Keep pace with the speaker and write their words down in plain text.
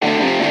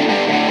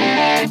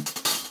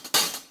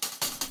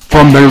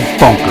From their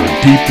bunker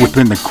deep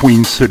within the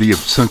Queen City of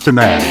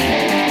Cincinnati,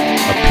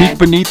 a peek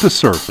beneath the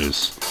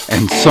surface,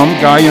 and some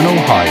guy in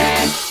Ohio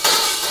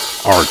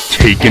are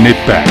taking it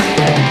back.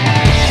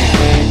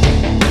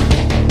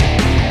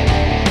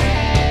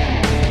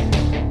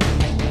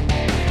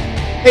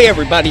 Hey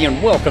everybody,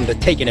 and welcome to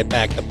Taking It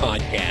Back, the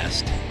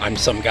podcast. I'm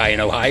some guy in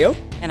Ohio.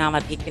 And I'm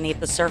a peek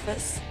beneath the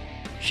surface.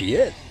 She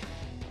is.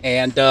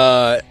 And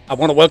I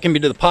want to welcome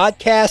you to the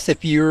podcast.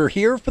 If you're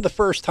here for the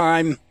first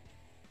time,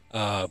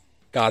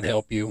 God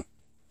help you,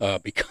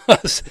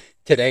 because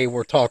today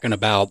we're talking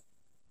about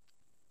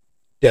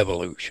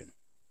devolution.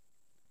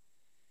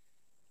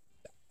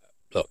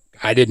 Look,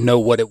 I didn't know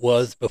what it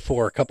was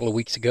before a couple of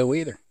weeks ago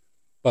either,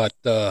 but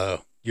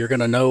you're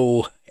going to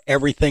know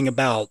everything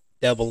about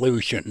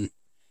devolution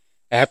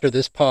after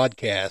this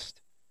podcast,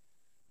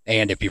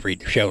 and if you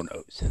read the show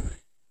notes.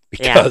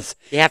 Because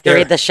you have to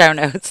read the show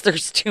notes.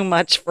 There's too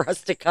much for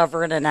us to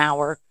cover in an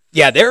hour.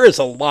 Yeah, there is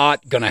a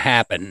lot going to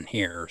happen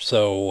here.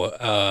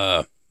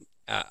 So,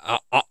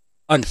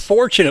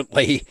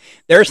 unfortunately,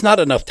 there's not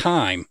enough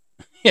time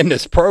in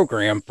this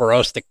program for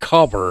us to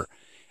cover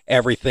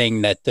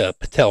everything that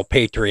Patel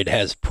Patriot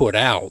has put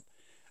out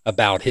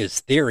about his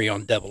theory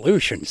on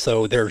devolution.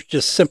 So there's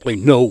just simply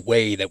no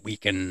way that we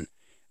can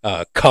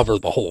cover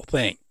the whole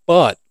thing.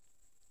 But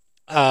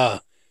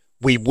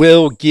we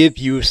will give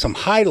you some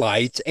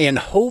highlights and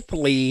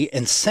hopefully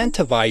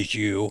incentivize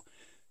you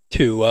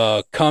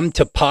to come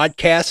to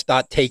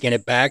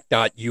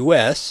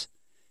podcast.takingitback.us,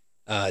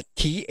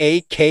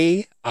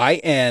 TAKINITBACK,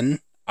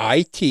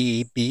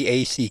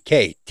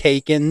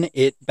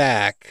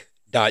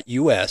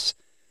 takingitback.us.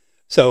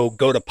 So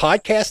go to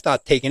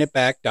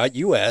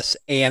podcast.takingitback.us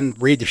and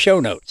read the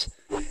show notes.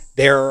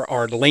 There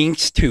are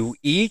links to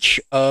each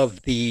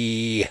of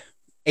the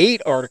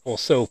 8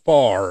 articles so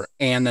far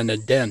and an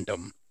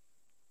addendum.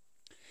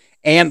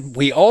 And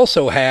we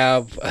also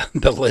have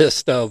the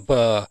list of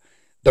the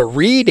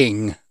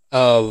reading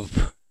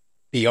of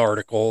the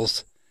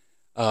articles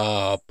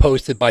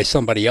posted by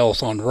somebody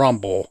else on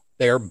Rumble.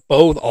 They're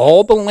both,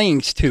 all the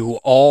links to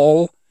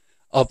all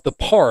of the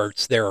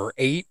parts. There are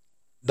 8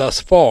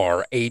 thus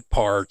far, 8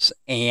 parts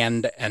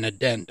and an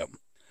addendum.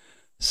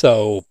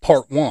 So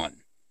part 1.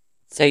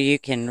 So you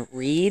can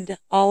read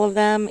all of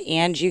them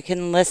and you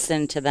can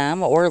listen to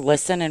them, or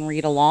listen and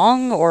read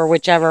along, or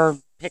whichever.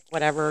 Pick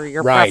whatever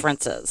your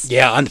preference is.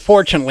 Yeah,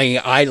 unfortunately,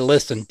 I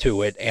listened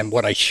to it, and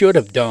what I should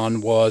have done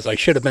was I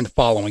should have been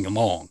following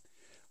along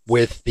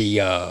with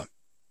the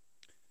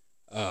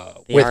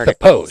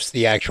post,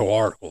 the actual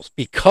articles,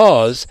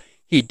 because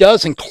he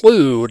does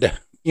include,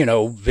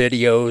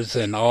 videos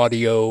and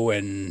audio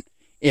and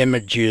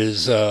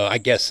images. I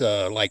guess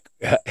like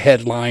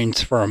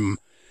headlines from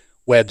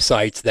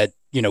websites that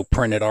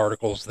printed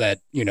articles that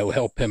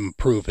help him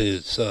prove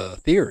his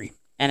theory.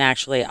 And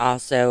actually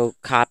also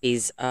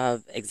copies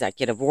of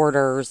executive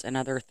orders and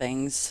other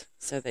things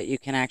so that you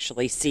can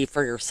actually see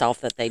for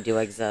yourself that they do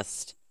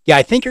exist. Yeah,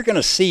 I think you're going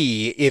to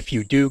see, if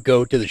you do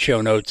go to the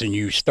show notes and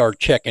you start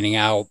checking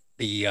out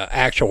the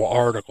actual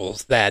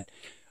articles, that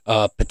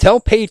Patel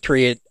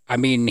Patriot,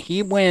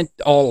 he went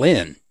all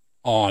in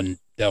on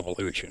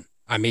devolution.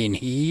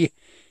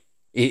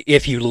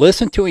 If you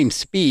listen to him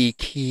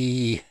speak,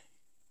 he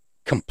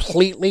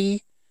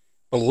completely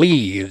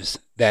believes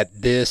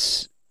that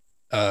this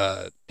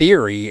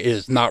theory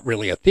is not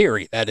really a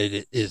theory, that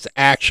it is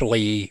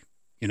actually,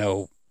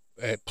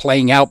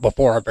 playing out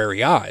before our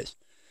very eyes.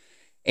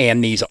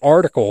 And these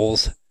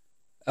articles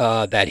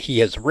that he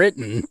has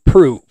written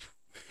prove,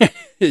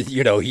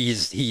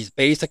 he's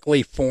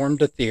basically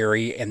formed a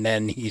theory, and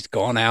then he's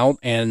gone out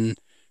and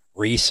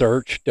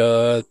researched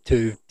to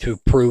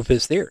prove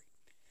his theory.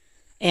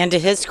 And to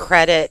his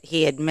credit,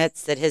 he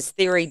admits that his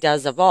theory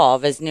does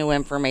evolve as new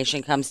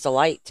information comes to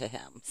light to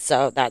him.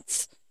 So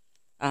that's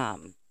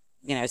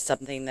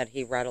something that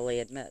he readily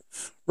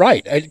admits.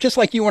 Right. Just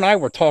like you and I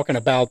were talking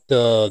about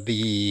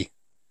the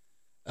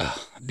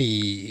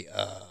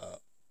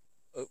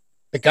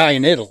guy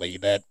in Italy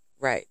that,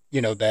 right.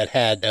 That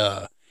had,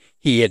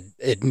 he had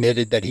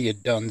admitted that he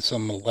had done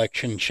some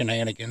election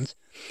shenanigans,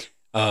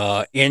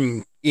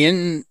 in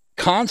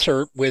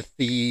concert with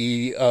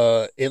the,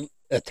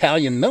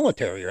 Italian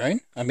military, right?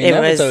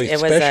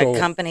 It was a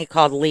company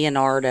called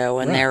Leonardo,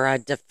 and they're a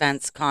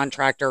defense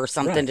contractor or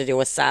something to do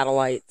with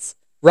satellites.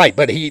 Right,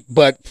 but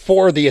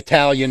for the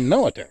Italian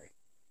military.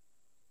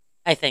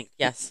 I think,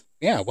 yes.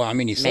 Yeah, well,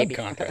 he's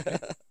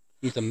subcontracted.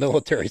 He's a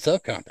military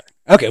subcontractor.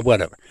 Okay,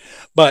 whatever.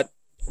 But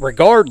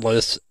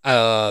regardless,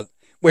 we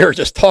were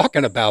just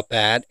talking about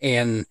that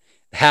and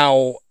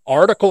how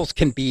articles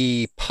can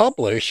be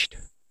published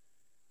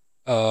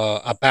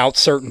about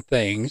certain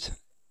things,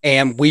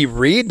 and we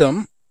read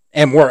them,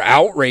 and we're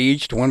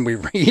outraged when we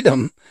read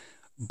them,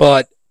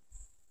 but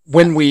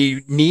when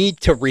we need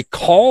to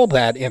recall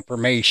that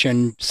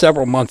information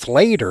several months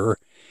later,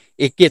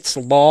 it gets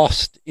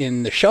lost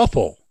in the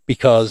shuffle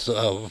because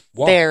of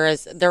what? There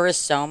is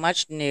so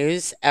much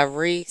news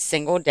every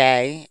single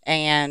day,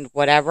 and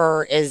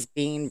whatever is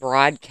being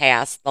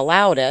broadcast the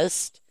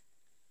loudest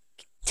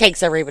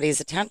takes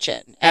everybody's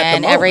attention, At the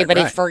and moment,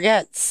 everybody right.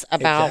 forgets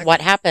about Exactly.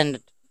 what happened,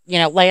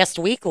 last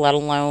week, let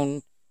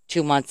alone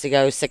 2 months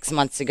ago, 6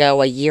 months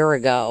ago, a year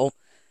ago.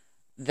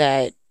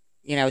 That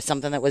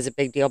something that was a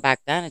big deal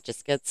back then, it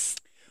just gets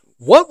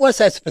What was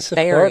that specific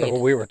buried.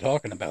 article we were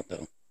talking about,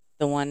 though?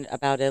 The one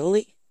about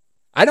Italy?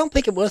 I don't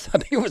think it was. I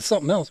think it was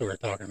something else we were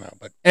talking about.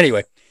 But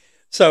anyway,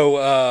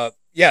 so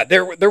yeah,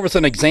 there was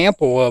an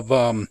example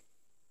of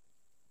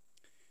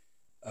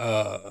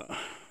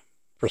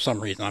for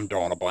some reason I'm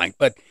drawing a blank,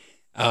 but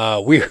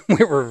we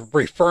were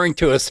referring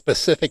to a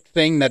specific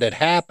thing that had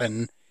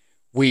happened.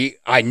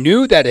 I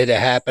knew that it had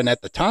happened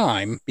at the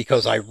time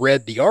because I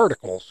read the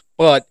articles,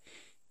 but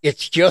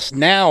it's just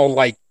now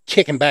like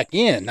kicking back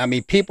in. I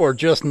mean, people are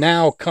just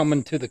now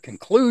coming to the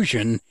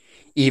conclusion,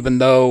 even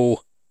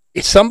though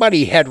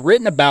somebody had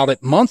written about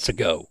it months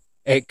ago.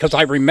 Because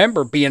I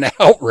remember being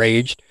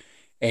outraged,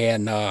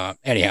 and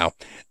anyhow,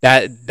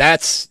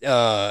 that's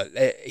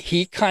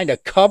he kind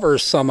of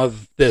covers some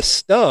of this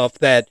stuff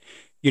that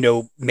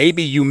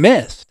maybe you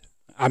missed.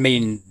 I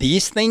mean,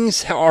 these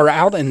things are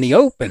out in the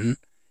open,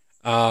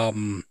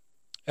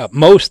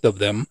 most of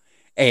them.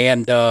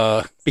 And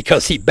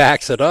because he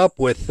backs it up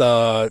with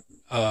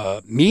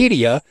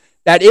media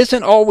that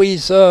isn't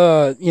always,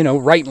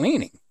 right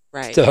leaning.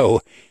 Right.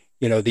 So,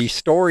 these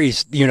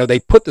stories, they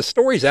put the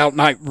stories out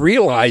not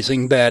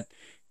realizing that,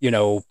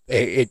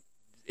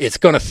 it's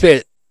going to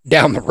fit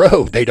down the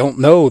road. They don't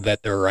know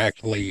that they're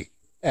actually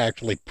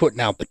putting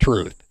out the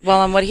truth.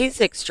 Well, and what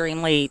he's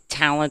extremely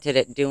talented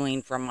at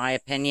doing, from my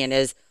opinion,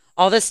 is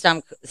all this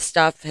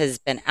stuff has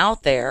been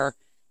out there,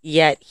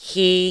 yet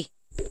he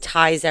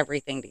ties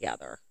everything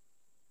together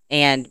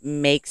and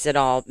makes it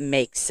all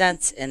make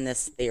sense in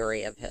this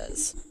theory of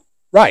his.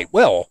 Right.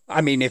 Well,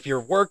 I mean, if you're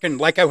working,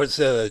 like I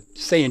was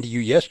saying to you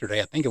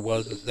yesterday, I think it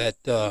was, is that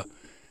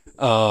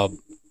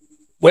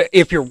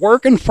if you're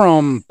working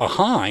from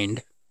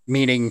behind,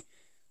 meaning,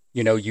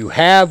 you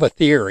have a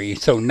theory,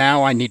 so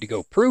now I need to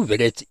go prove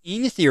it. It's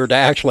easier to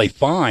actually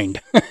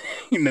find,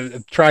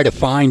 try to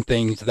find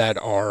things that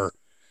are,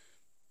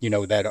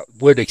 that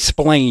would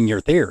explain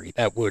your theory,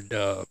 that would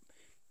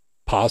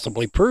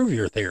possibly prove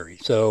your theory.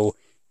 So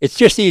it's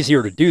just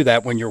easier to do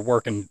that when you're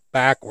working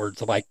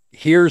backwards. Like,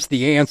 here's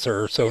the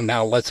answer, so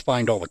now let's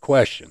find all the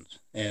questions.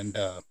 And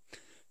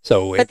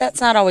but that's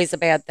not always a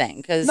bad thing,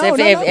 because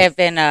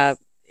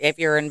if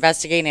you're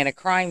investigating a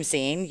crime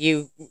scene,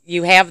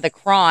 you have the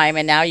crime,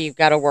 and now you've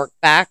got to work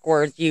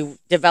backwards. You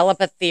develop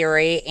a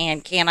theory,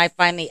 and can I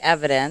find the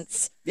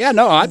evidence?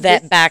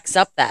 That backs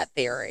up that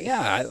theory.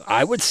 Yeah,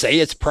 I would say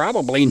it's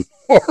probably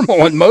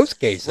normal in most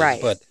cases,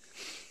 right? But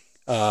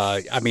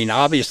I mean,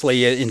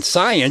 obviously, in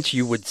science,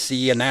 you would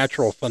see a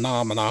natural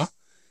phenomena,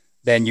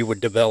 then you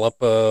would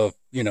develop a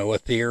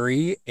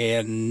theory,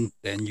 and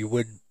then you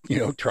would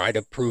try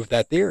to prove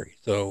that theory.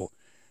 So,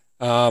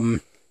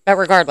 but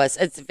regardless,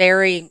 it's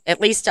at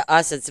least to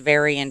us, it's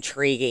very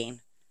intriguing.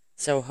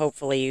 So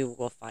hopefully you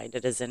will find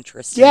it as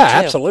interesting. Yeah,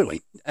 too.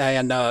 Absolutely.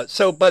 And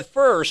but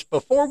first,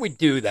 before we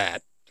do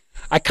that,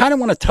 I kind of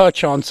want to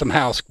touch on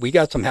we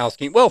got some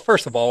housekeeping. Well,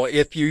 first of all,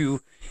 if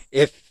you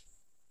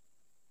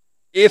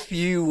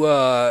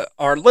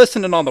are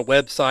listening on the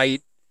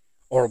website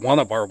or one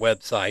of our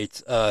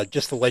websites,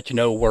 just to let you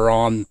know, we're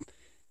on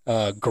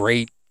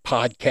great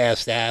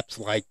podcast apps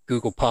like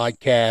Google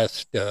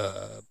Podcast,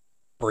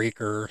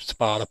 Breaker,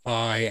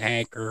 Spotify,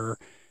 Anchor,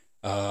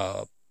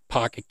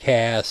 Pocket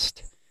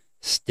Cast,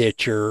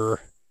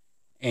 Stitcher,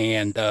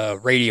 and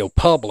Radio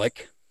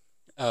Public.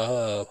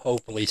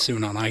 Hopefully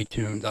soon on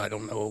iTunes. I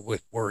don't know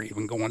if we're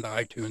even going to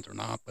iTunes or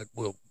not, but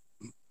we're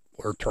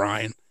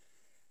trying.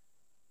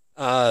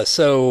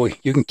 So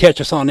you can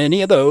catch us on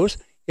any of those.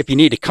 If you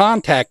need to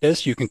contact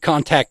us, you can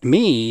contact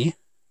me,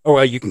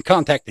 or you can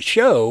contact the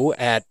show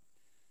at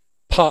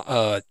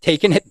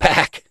Taking It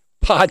Back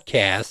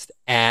Podcast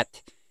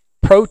at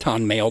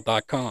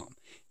protonmail.com.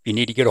 If you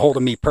need to get a hold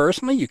of me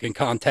personally, you can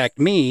contact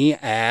me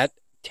at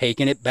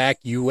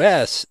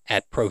takingitbackus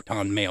at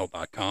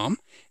protonmail.com.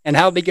 And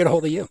how do they get a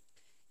hold of you?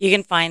 You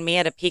can find me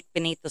at a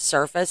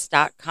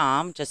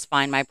peekbeneaththesurface.com. Just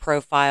find my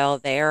profile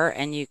there,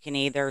 and you can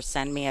either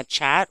send me a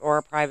chat or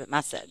a private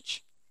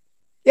message.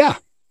 Yeah.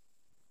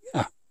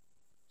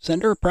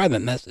 Send her a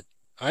private message.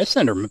 I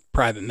send her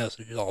private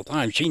messages all the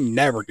time. She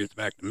never gets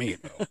back to me,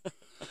 though.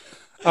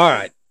 All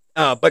right.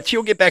 But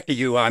she'll get back to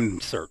you, I'm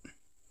certain.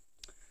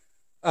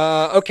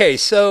 Okay,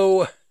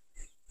 so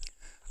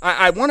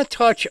I want to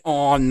touch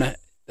on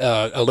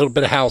a little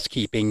bit of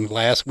housekeeping.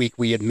 Last week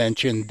we had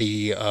mentioned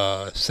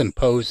the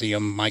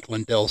symposium, Mike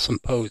Lindell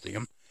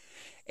Symposium.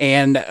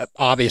 And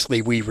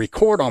obviously we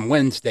record on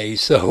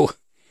Wednesdays, so,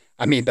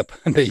 I mean,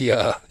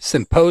 the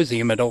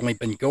symposium had only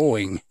been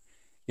going,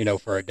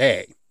 for a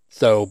day.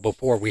 So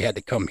before we had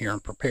to come here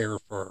and prepare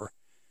for,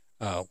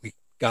 we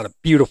got a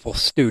beautiful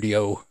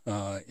studio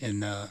in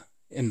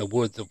the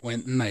woods of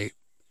Winton,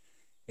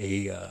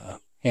 a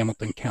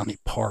Hamilton County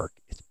Park.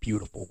 It's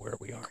beautiful where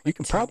we are. You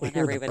can probably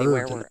hear the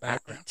birds in the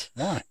background.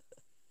 Why?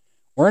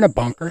 We're in a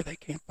bunker. They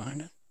can't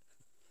find us.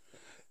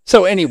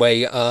 So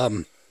anyway,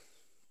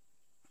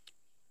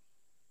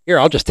 Here,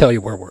 I'll just tell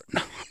you where we're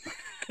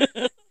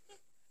at.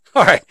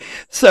 All right.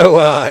 So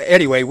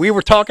anyway, we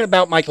were talking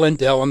about Mike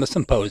Lindell and the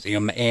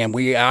symposium, and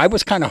I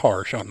was kind of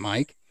harsh on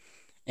Mike.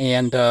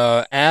 And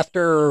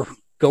after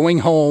going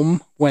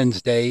home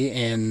Wednesday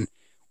and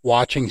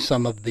watching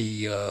some of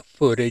the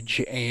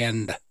footage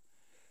and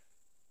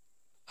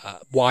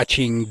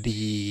watching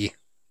the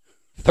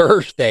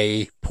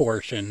Thursday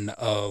portion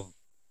of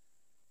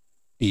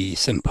the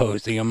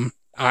symposium,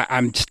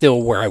 I'm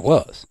still where I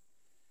was.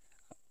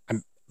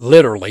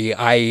 Literally,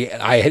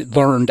 I had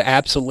learned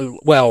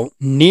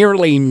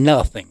nearly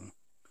nothing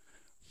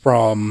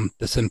from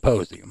the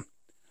symposium.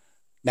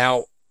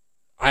 Now,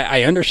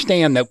 I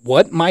understand that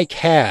what Mike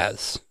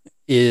has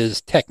is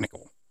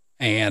technical,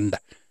 and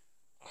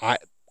I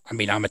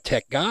mean, I'm a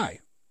tech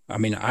guy. I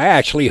mean, I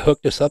actually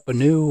hooked us up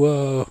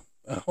a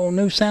whole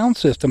new sound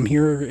system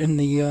here in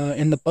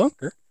the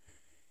bunker,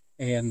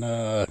 and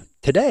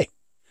today.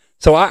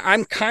 So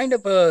I'm kind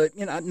of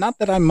not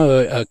that I'm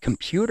a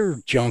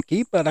computer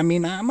junkie, but I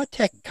mean, I'm a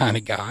tech kind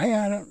of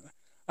guy.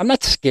 I'm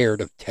not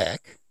scared of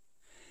tech.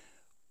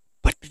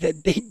 But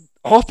they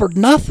offered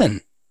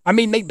nothing. I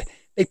mean,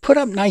 they put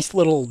up nice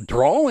little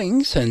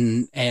drawings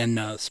and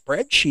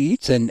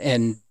spreadsheets,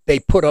 and they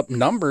put up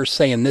numbers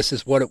saying this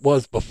is what it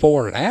was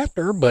before and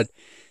after, but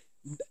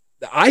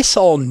I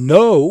saw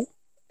no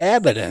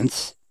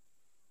evidence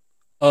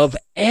of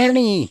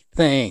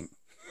anything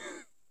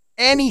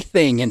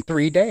in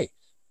 3 days.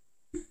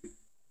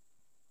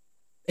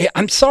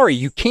 I'm sorry,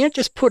 you can't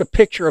just put a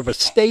picture of a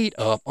state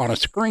up on a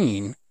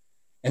screen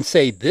and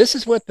say, this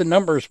is what the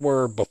numbers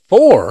were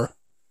before,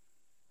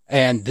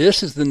 and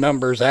this is the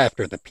numbers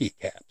after the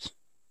PCAPs.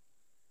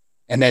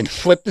 And then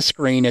flip the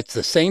screen, it's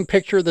the same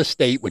picture of the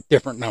state with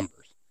different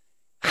numbers.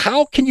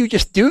 How can you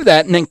just do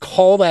that and then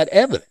call that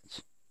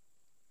evidence?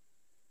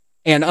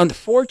 And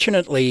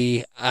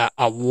unfortunately,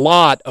 a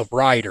lot of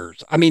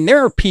writers, I mean,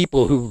 there are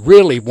people who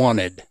really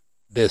wanted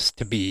this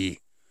to be,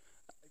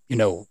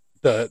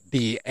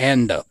 the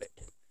end of it.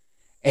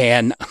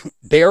 And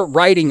they're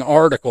writing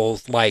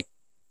articles like,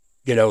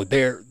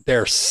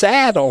 they're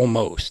sad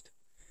almost,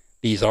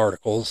 these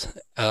articles.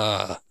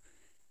 I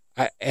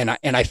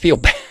feel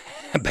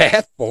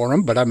bad for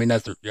them, but I mean,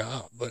 that's their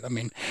job. But I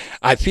mean,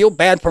 I feel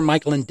bad for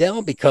Mike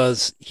Lindell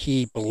because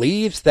he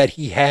believes that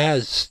he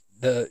has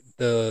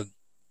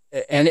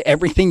and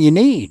everything you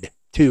need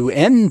to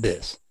end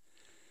this.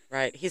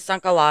 Right. He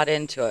sunk a lot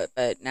into it,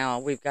 but now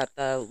we've got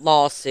the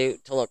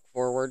lawsuit to look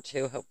forward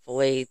to.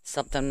 Hopefully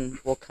something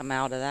will come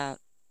out of that.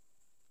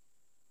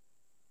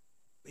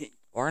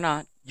 Or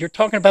not. You're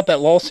talking about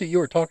that lawsuit you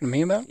were talking to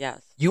me about?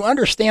 Yes. You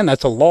understand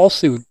that's a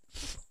lawsuit.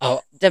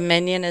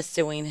 Dominion is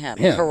suing him.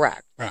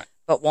 Correct. Right.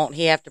 But won't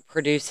he have to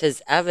produce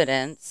his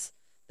evidence,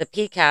 the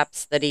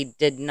PCAPs that he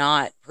did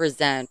not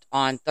present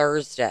on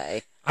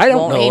Thursday? I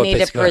don't know. Won't he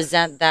need to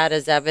present that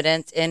as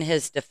evidence in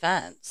his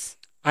defense?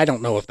 I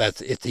don't know if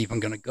it's even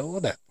going to go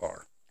that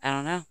far. I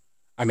don't know.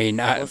 I mean,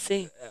 we'll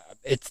see.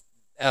 It's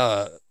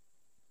now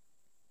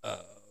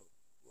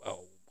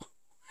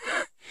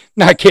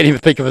I can't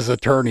even think of his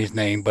attorney's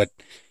name, but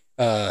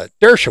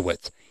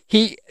Dershowitz.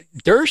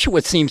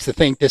 Dershowitz seems to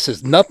think this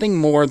is nothing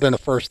more than a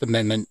First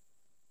Amendment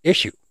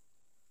issue.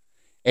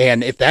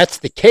 And if that's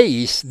the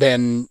case,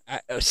 then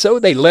so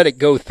they let it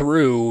go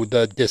through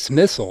the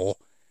dismissal.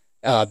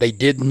 They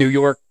did New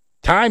York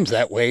Times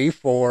that way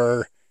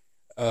for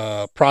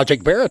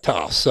Project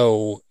Veritas.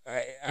 So,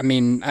 I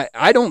mean,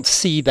 I don't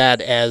see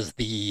that as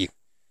the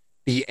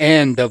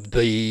end of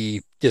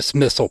the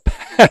dismissal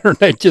pattern.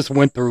 They just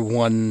went through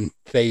one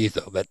phase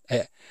of it.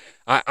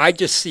 I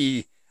just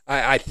see,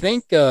 I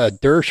think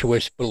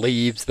Dershowitz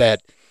believes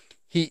that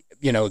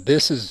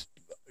this is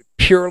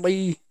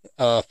purely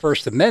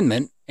First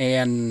Amendment,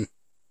 and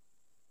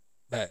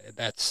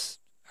that's,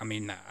 I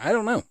mean, I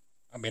don't know.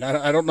 I mean,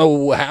 I don't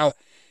know how,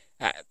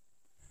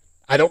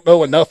 I don't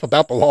know enough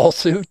about the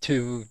lawsuit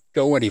to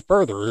go any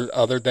further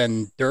other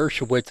than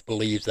Dershowitz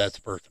believes that's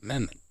First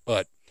Amendment.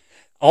 But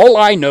all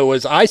I know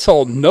is I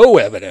saw no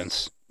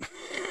evidence.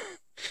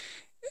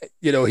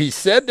 He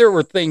said there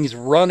were things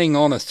running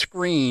on a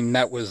screen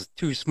that was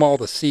too small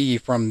to see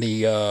from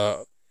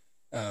the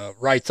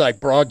right side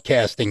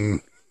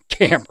broadcasting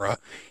camera.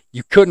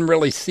 You couldn't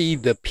really see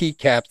the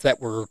PCAPs that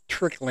were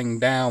trickling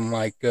down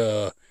like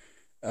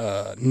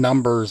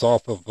numbers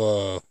off of,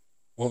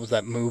 what was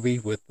that movie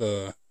with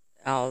the...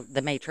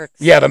 The Matrix.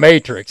 Yeah, the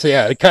Matrix.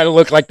 Yeah, it kind of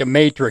looked like the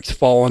Matrix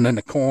falling in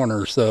the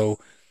corner. So,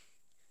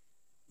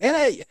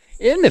 and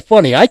isn't it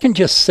funny? I can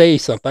just say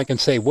something. I can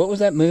say, what was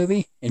that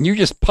movie? And you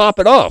just pop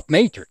it off.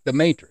 The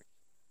Matrix.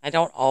 I'm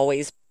not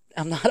always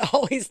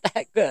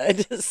that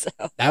good. So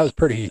that was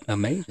pretty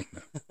amazing.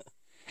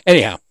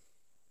 Anyhow,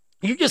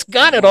 you just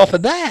got it off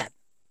of that.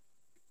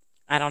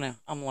 I don't know.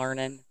 I'm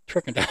learning.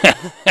 Tricking.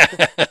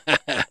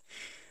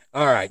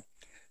 All right.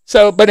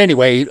 So, but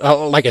anyway,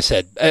 like I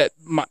said,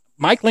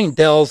 Mike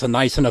Lindell's a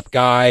nice enough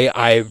guy.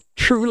 I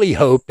truly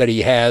hope that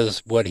he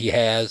has what he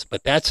has,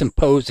 but that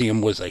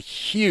symposium was a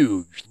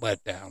huge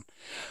letdown.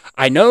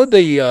 I know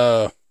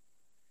the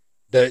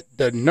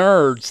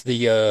nerds,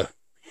 the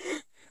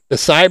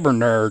cyber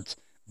nerds,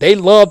 they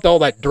loved all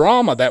that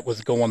drama that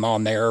was going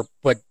on there,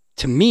 but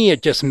to me,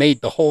 it just made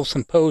the whole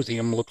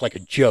symposium look like a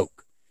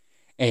joke.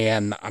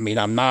 And I mean,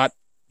 I'm not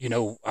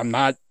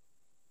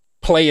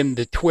playing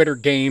the Twitter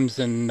games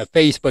and the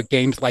Facebook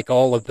games like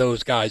all of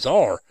those guys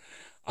are.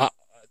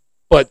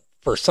 But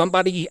for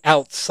somebody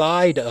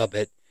outside of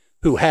it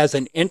who has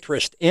an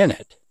interest in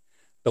it,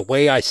 the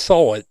way I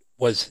saw it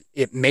was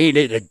it made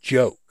it a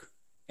joke.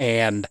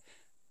 And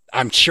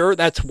I'm sure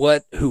that's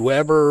what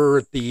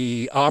whoever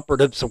the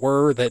operatives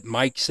were that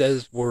Mike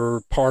says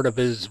were part of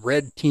his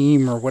red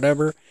team or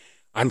whatever,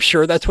 I'm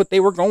sure that's what they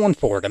were going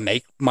for, to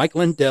make Mike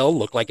Lindell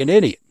look like an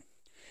idiot.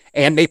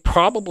 And they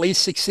probably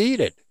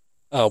succeeded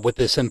with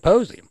this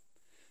symposium.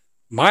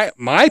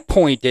 My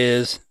point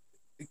is,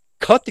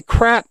 cut the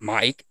crap,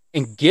 Mike,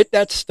 and get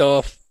that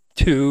stuff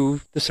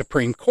to the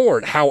Supreme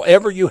Court.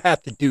 However you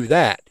have to do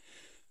that.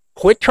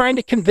 Quit trying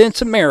to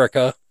convince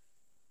America.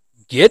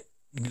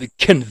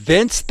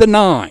 Convince the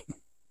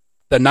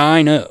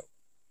 9-0.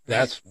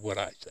 That's what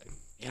I say.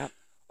 Yep.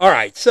 All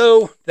right,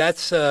 so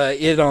that's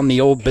it on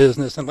the old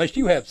business, unless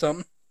you have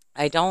something.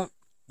 I don't.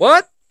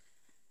 What?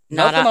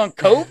 Nothing on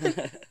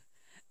COVID?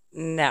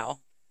 No.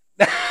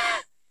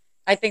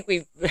 I think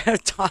we've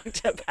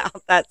talked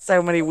about that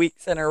so many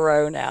weeks in a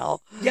row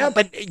now. Yeah,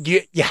 but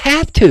you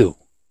have to.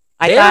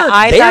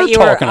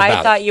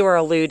 I thought you were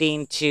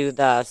alluding to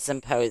the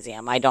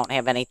symposium. I don't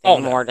have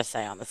anything more to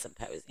say on the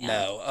symposium.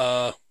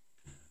 No.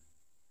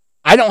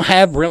 I don't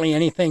have really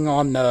anything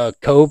on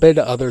COVID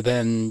other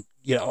than,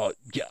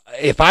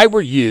 if I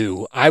were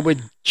you, I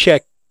would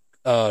check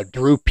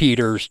Drew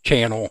Peters'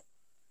 channel.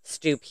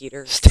 Stu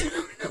Peters.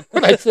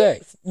 What'd I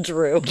say?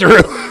 Drew.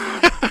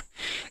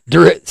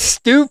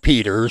 Stu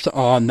Peters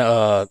on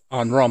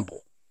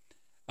Rumble.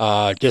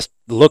 Just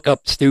look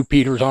up Stu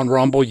Peters on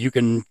Rumble. You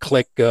can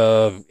click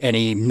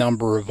any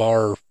number of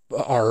our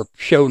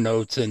show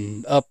notes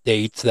and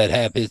updates that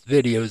have his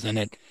videos in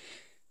it,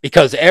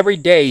 because every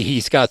day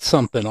he's got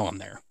something on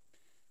there,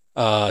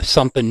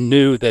 something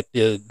new that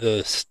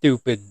the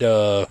stupid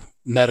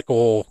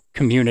medical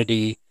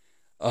community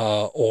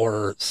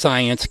or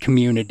science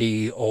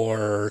community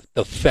or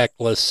the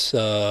feckless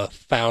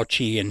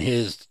Fauci and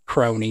his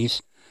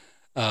cronies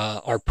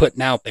are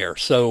putting out there.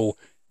 So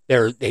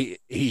it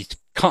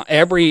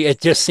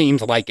just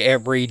seems like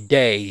every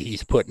day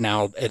he's putting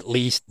out at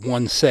least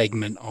one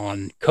segment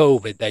on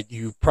COVID that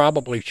you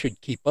probably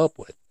should keep up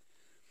with.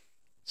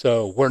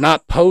 So we're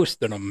not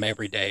posting them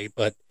every day,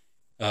 but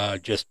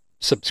just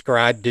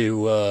subscribe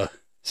to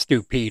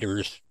Stu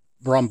Peters'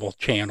 Rumble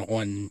channel,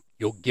 and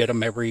you'll get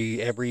them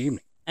every evening.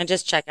 And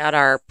just check out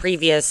our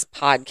previous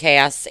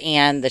podcasts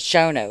and the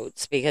show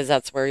notes, because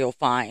that's where you'll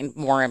find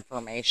more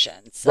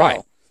information.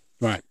 So,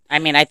 Right. I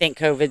mean, I think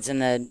COVID's in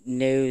the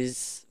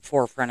news,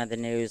 forefront of the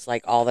news,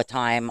 like all the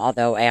time,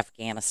 although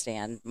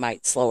Afghanistan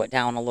might slow it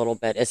down a little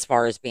bit as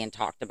far as being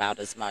talked about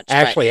as much.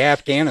 Actually,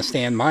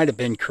 Afghanistan might have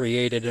been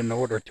created in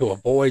order to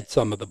avoid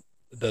some of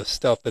the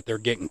stuff that they're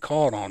getting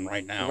caught on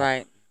right now.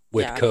 Right.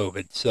 With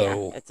COVID.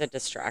 So yeah, it's a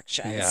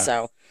distraction. Yeah.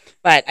 So,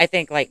 but I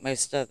think like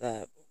most of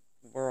the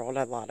world,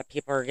 a lot of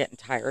people are getting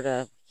tired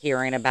of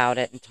hearing about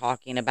it and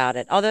talking about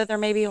it, although there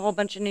may be a whole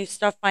bunch of new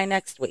stuff by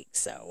next week.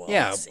 So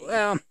we'll see.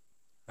 Well,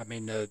 I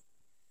mean,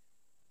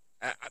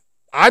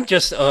 I'm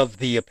just of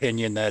the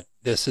opinion that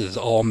this is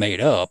all made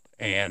up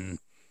and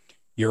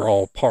you're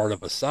all part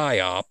of a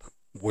psyop.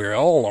 We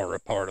all are a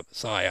part of a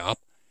psyop,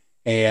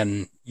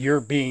 and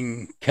you're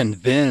being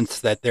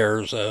convinced that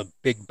there's a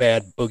big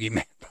bad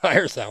boogeyman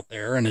virus out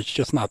there, and it's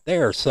just not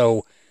there.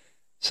 So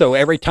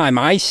every time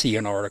I see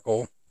an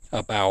article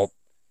about,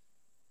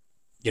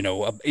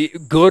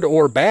 good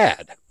or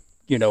bad,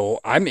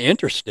 I'm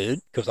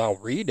interested because I'll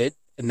read it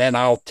and then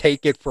I'll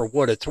take it for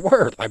what it's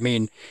worth. I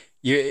mean,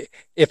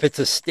 if it's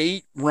a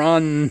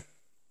state-run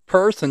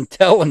person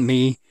telling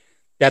me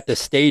that the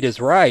state is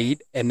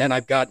right, and then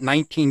I've got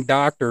 19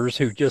 doctors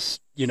who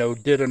just,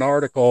 did an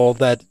article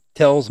that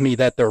tells me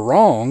that they're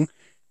wrong,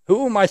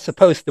 who am I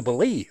supposed to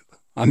believe?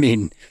 I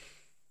mean,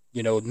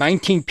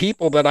 19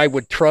 people that I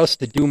would trust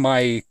to do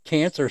my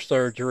cancer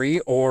surgery,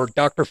 or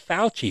Dr.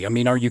 Fauci. I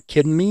mean, are you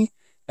kidding me?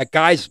 That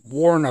guy's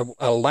worn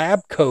a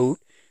lab coat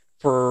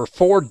for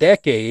 4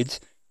 decades,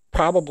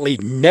 probably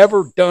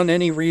never done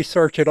any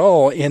research at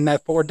all in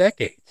that 4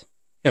 decades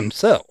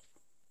himself.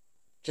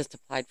 Just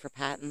applied for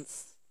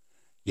patents.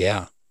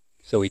 Yeah,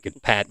 so he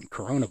could patent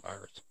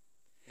coronavirus.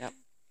 Yep.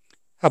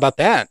 How about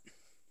that?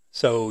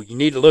 So you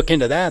need to look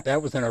into that.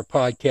 That was in our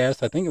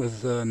podcast. I think it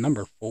was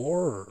number 4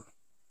 or...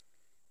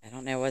 I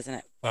don't know, wasn't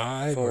it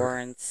 5? 4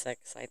 and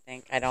 6, I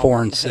think. I don't.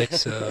 4 and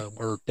 6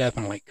 were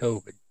definitely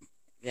COVID.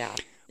 Yeah.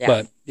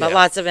 But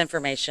lots of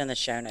information in the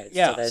show notes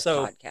to those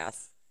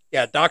podcasts.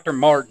 Yeah, Dr.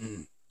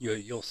 Martin,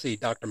 you'll see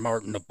Dr.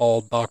 Martin, the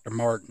bald Dr.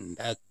 Martin.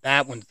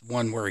 That one's the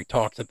one where he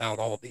talks about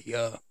all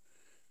the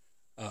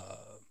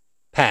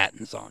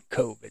patents on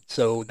COVID.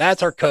 So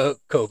that's our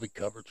COVID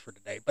coverage for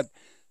today. But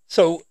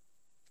so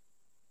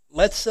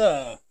let's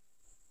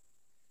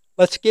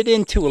let's get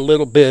into a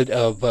little bit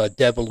of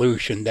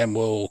devolution. Then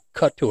we'll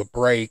cut to a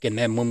break, and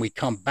then when we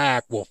come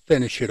back, we'll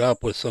finish it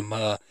up with some.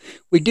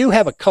 We do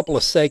have a couple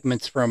of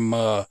segments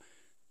from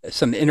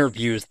some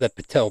interviews that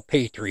Patel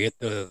Patriot,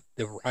 the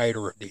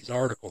writer of these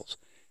articles,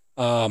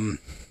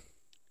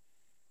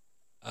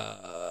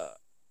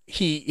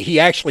 he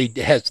actually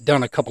has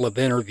done a couple of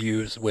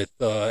interviews with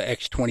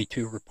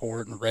X-22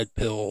 Report and Red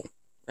Pill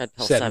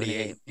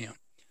 78. Yeah.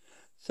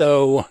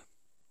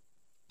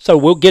 So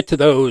we'll get to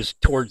those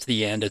towards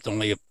the end. It's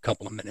only a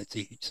couple of minutes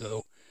each,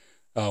 so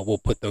we'll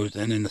put those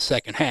in the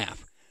second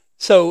half.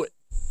 So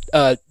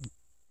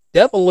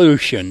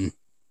devolution,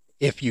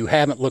 if you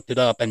haven't looked it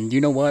up, and you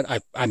know what,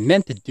 I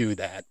meant to do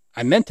that.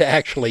 I meant to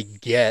actually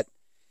get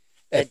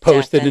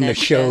posted in the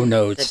show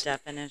notes. The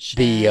definition.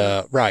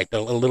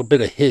 A little bit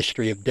of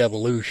history of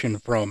devolution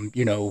from,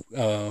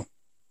 the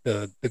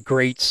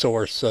great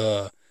source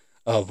of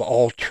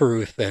all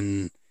truth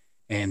and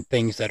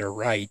things that are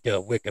right,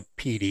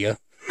 Wikipedia.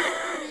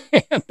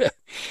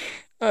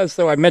 And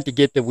so I meant to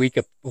get the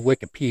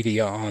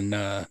Wikipedia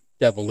on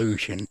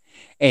devolution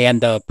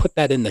and put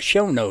that in the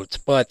show notes.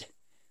 But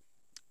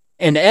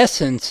in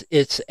essence,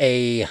 it's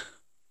a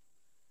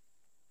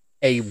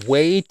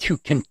way to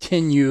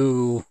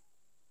continue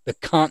the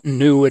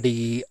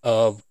continuity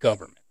of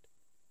government,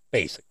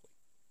 basically.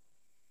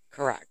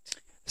 Correct.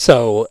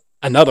 So,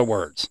 in other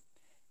words,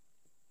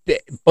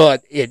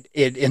 but it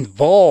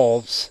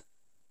involves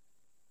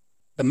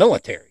the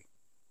military,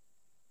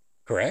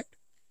 correct?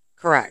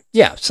 Correct.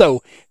 Yeah,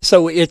 so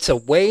it's a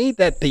way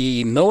that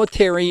the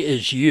military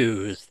is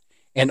used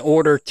in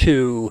order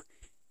to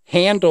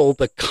handle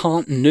the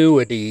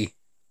continuity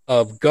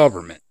of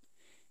government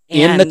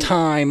in the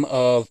time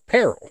of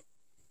peril.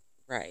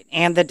 Right,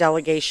 and the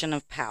delegation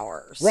of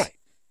powers. Right.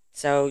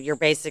 So you're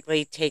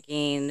basically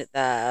taking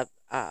the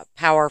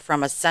power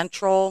from a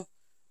central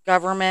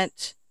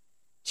government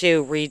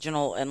to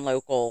regional and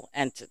local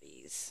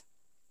entities.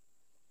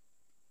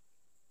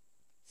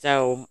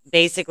 So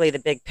basically the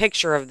big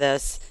picture of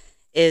this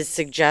is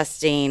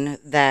suggesting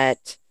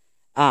that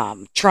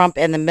Trump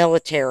and the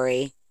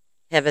military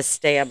have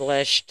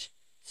established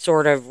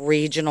sort of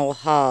regional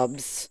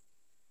hubs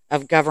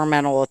of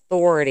governmental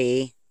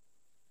authority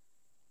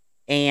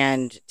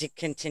and to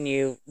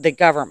continue the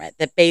government,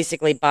 that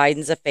basically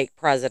Biden's a fake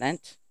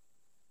president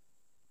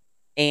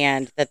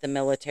and that the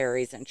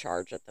military's in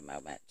charge at the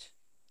moment.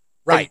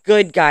 Right. The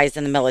good guys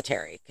in the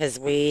military, because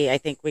I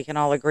think we can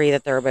all agree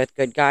that there are both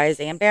good guys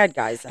and bad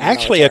guys in the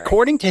Actually, military.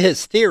 according to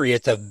his theory,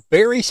 it's a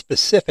very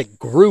specific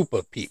group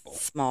of people.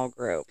 Small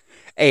group.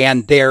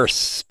 And they're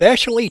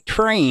specially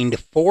trained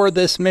for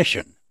this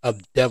mission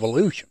of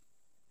devolution.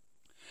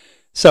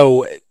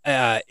 So,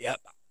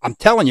 I'm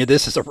telling you,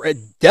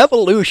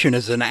 devolution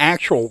is an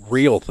actual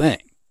real thing.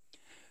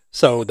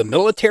 So the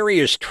military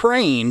is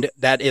trained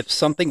that if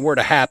something were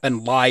to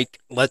happen, like,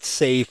 let's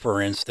say,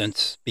 for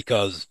instance,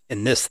 because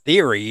in this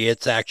theory,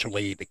 it's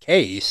actually the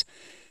case,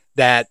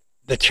 that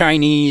the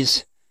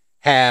Chinese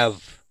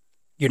have,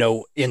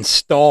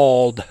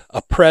 installed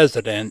a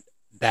president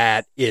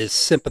that is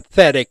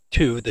sympathetic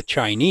to the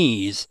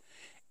Chinese,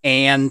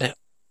 and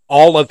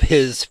all of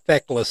his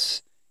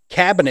feckless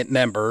cabinet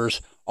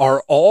members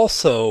are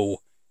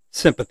also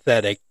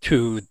sympathetic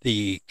to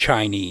the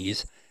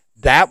Chinese,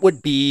 that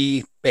would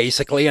be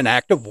basically an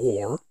act of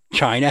war.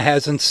 China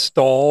has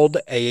installed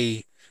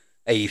a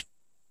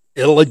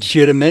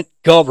illegitimate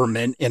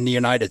government in the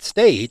United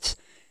States,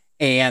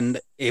 and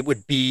it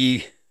would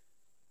be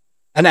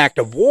an act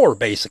of war,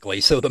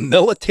 basically. So the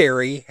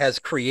military has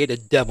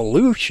created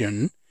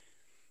devolution.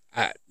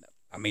 I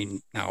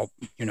mean, now,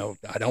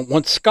 I don't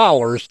want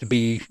scholars to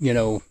be,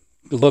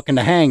 looking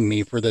to hang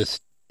me for this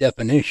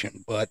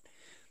definition, but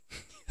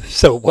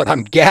so what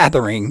I'm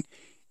gathering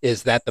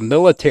is that the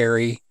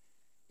military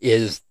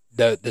is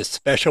the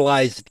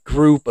specialized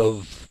group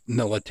of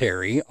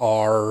military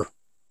are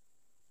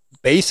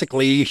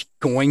basically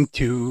going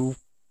to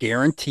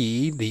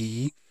guarantee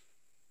the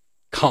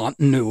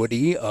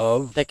continuity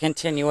of the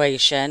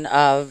continuation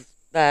of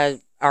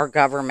our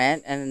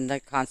government and the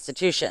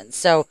Constitution.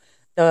 So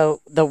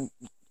the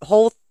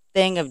whole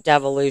thing of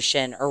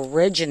devolution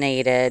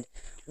originated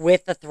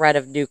with the threat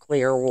of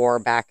nuclear war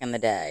back in the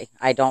day.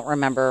 I don't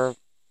remember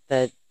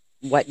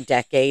what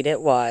decade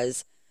it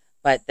was,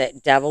 but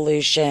that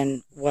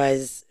devolution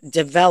was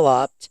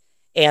developed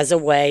as a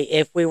way,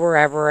 if we were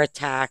ever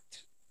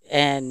attacked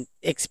and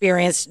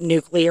experienced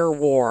nuclear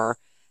war,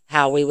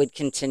 how we would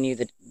continue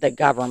the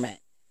government.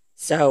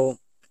 So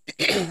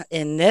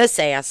in this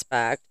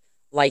aspect,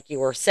 like you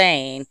were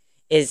saying,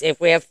 is if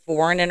we have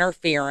foreign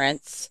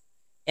interference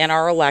in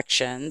our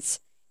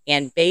elections,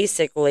 and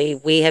basically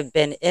we have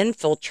been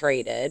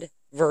infiltrated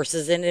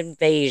versus an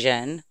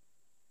invasion,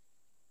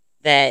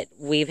 that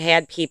we've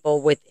had people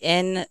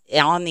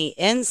on the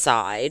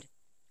inside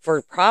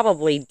for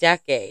probably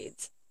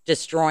decades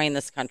destroying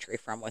this country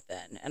from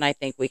within. And I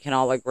think we can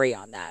all agree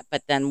on that.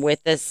 But then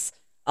with this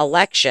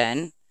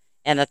election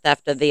and the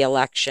theft of the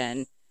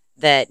election,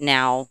 that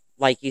now,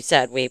 like you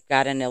said, we've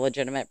got an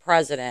illegitimate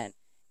president,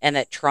 and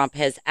that Trump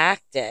has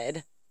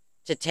acted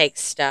to take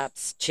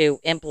steps to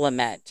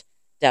implement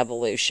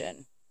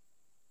devolution.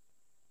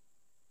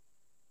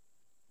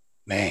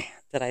 Man.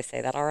 Did I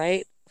say that all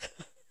right?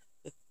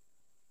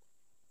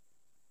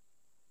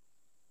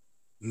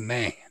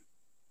 Man,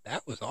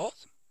 that was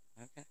awesome.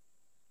 Okay.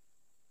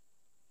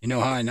 You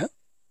know how I know?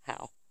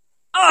 How?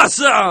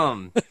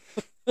 Awesome!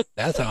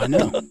 That's how I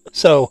know.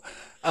 So,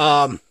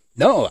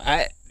 no,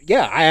 I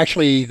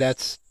actually,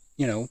 that's,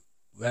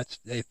 that's,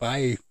 if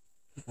I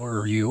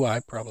were you,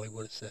 I probably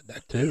would have said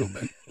that too,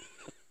 but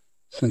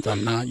since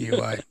I'm not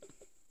you, I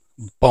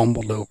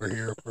bumbled over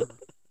here for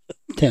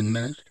 10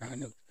 minutes trying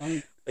to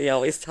explain. You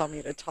always tell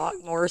me to talk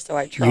more, so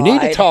I tried. You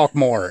need to talk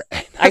more.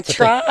 I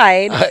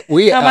tried. How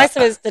am I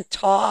supposed to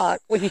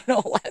talk when you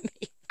don't let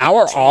me?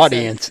 Our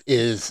audience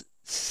is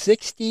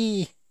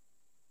 60%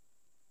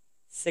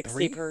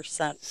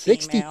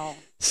 female.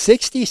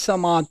 60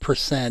 some odd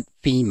percent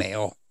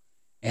female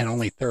and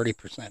only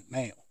 30%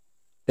 male.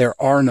 There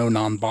are no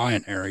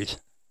non-binaries,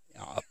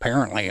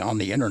 apparently, on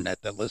the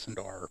internet that listen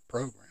to our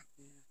program.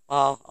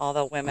 Well, all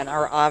the women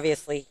are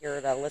obviously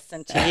here to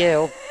listen to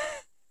you.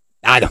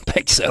 I don't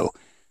think so.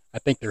 I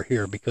think they're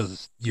here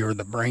because you're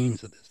the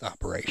brains of this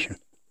operation.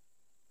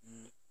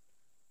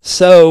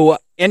 So,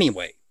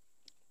 anyway,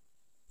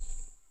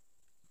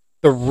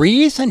 the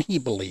reason he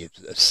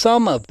believes this,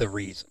 some of the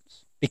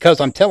reasons, because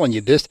I'm telling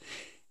you this,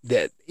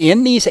 that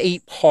in these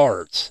 8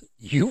 parts,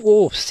 you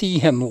will see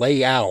him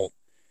lay out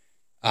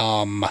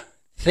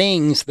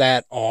things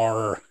that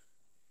are,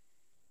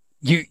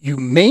 you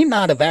may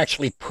not have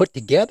actually put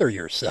together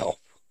yourself.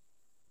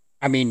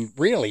 I mean,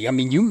 really,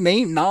 you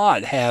may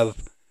not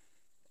have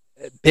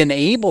been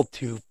able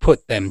to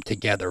put them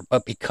together,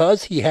 but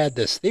because he had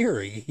this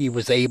theory, he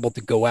was able to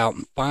go out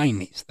and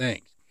find these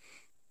things.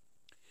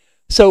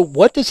 So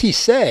what does he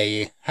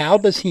say? How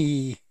does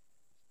he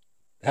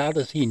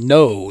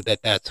know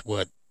that that's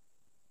what?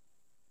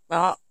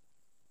 Well,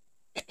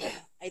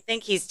 I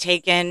think he's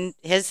taken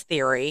his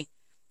theory,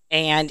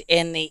 and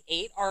in the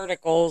 8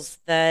 articles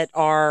that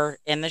are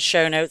in the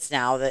show notes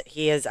now that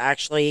he has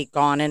actually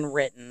gone and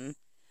written,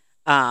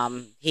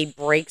 he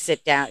breaks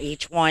it down.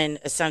 Each one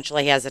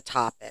essentially has a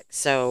topic.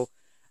 So,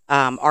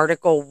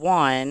 Article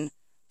 1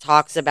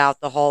 talks about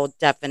the whole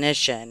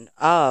definition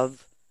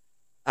of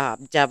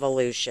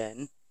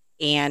devolution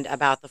and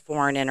about the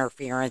foreign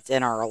interference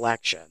in our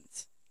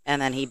elections.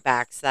 And then he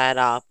backs that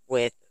up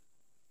with,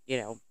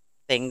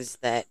 things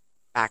that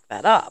back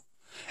that up.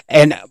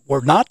 And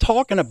we're not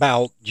talking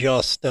about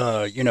just,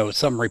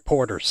 some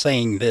reporter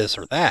saying this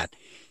or that.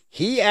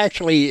 He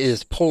actually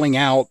is pulling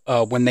out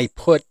when they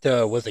put,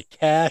 was it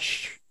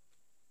Kash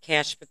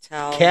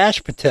Patel?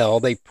 Kash Patel,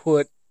 they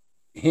put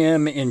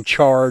him in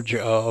charge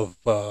of,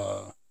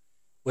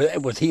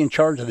 was he in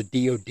charge of the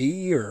DOD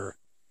or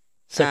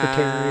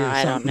secretary or something?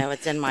 I don't know.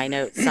 It's in my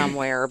notes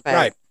somewhere. But,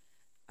 right.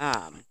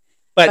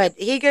 But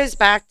he goes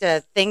back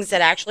to things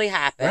that actually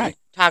happened. Right.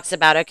 Talks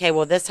about, okay,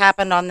 well, this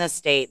happened on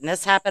this date and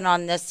this happened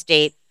on this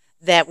date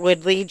that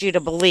would lead you to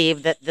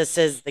believe that this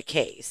is the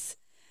case.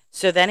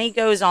 So then he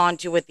goes on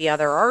to with the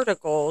other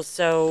articles.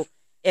 So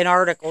in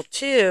Article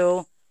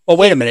 2... Well,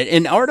 wait a minute.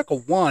 In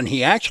Article 1,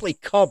 he actually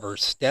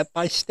covers step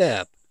by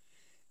step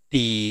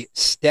the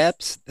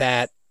steps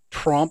that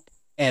Trump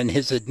and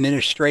his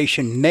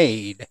administration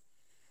made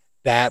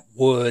that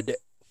would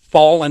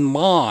fall in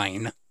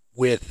line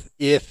with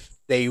if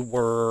they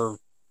were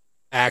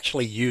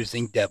actually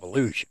using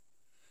devolution.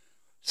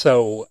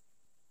 So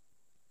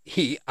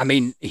he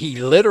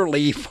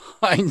literally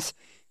finds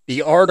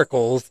the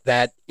articles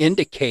that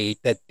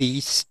indicate that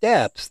these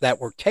steps that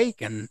were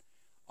taken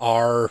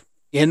are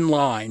in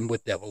line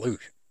with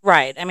devolution.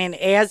 Right.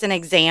 As an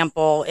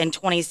example, in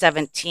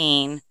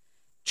 2017,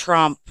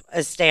 Trump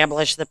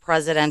established the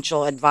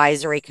Presidential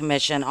Advisory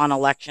Commission on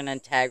Election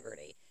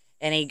Integrity.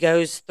 And he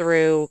goes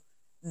through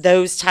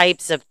those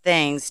types of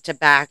things to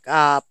back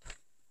up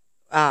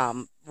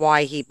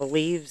why he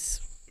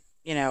believes,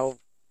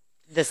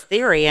 this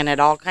theory, and it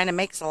all kind of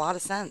makes a lot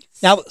of sense.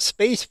 Now,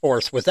 Space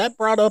Force, was that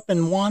brought up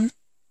in 1?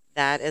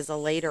 That is a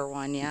later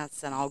one,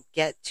 yes, and I'll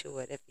get to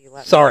it if you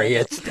let me. Sorry,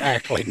 it's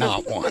actually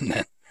not 1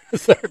 then.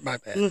 Sorry, my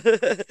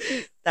bad.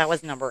 That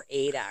was number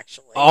 8,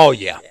 actually. Oh,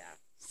 yeah.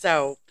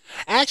 So,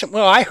 actually,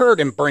 well, I heard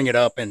him bring it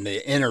up in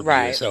the interview,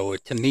 right. So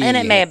to me... And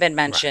it may have been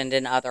mentioned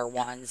in other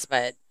ones,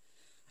 but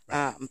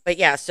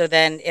yeah, so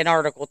then in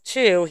Article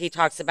 2, he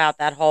talks about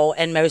that whole,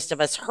 and most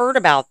of us heard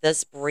about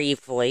this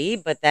briefly,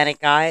 but then it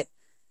got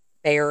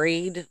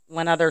buried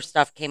when other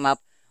stuff came up,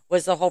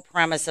 was the whole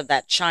premise of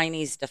that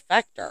Chinese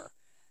defector.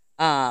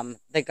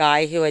 The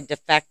guy who had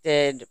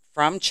defected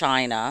from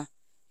China,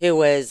 who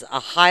was a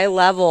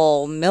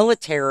high-level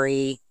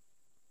military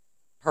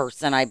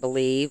person, I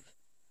believe,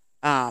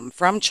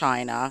 from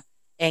China,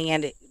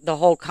 and the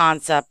whole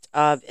concept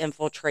of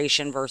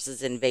infiltration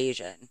versus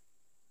invasion.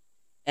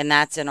 And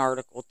that's in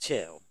Article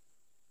 2.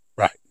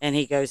 Right. And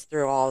he goes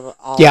through all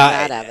of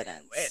that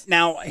evidence.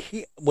 Now,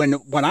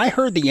 when I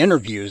heard the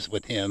interviews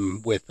with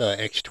him with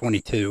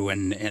X-22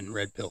 and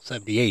Red Pill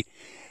 78,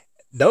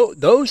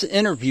 those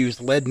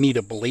interviews led me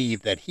to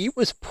believe that he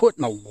was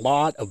putting a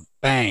lot of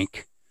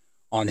bank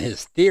on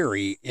his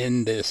theory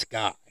in this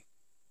guy.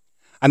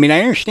 I mean,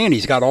 I understand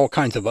he's got all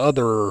kinds of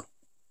other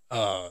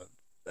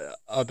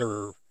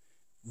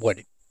what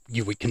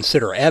you would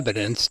consider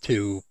evidence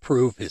to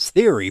prove his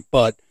theory,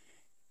 but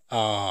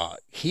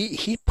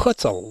he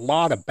puts a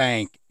lot of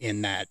bank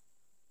in that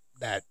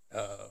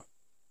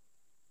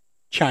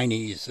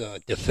Chinese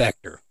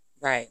defector.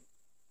 Right.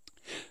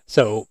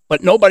 So,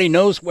 but nobody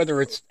knows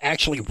whether it's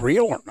actually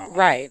real or not.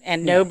 Right.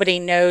 And nobody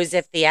knows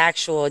if the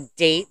actual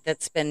date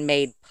that's been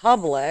made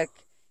public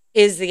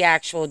is the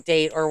actual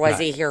date, or was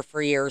he here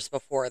for years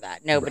before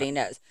that? Nobody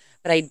knows.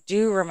 But I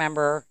do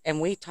remember,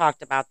 and we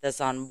talked about this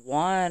on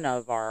one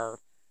of our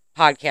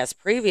podcasts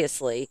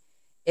previously,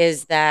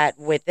 is that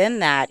within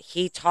that,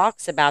 he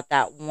talks about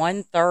that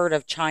 1/3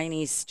 of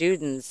Chinese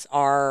students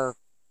are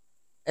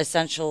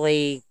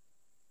essentially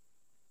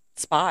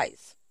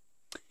spies.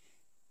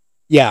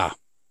 Yeah.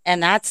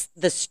 And that's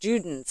the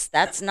students.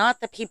 That's not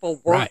the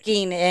people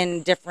working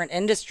in different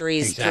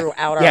industries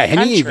throughout our country.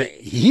 And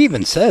he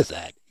even says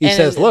that. He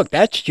says, look,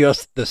 that's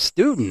just the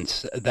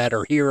students that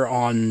are here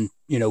on,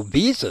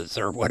 visas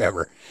or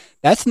whatever.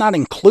 That's not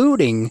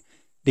including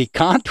the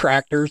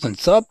contractors and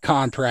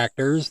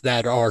subcontractors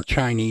that are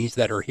Chinese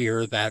that are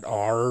here that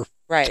are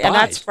right. spies. And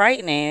that's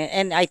frightening.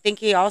 And I think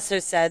he also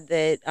said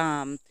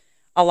that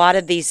a lot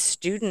of these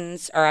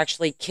students are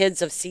actually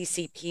kids of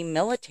CCP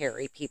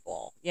military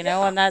people,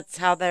 and that's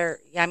how they're,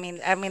 I mean,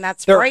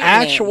 that's they're frightening.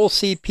 Actual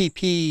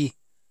CPP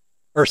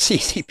or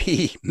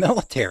CCP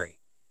military.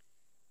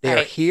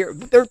 They're here.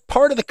 They're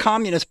part of the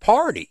Communist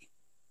Party.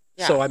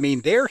 Yeah. So, I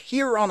mean, they're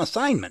here on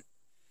assignment.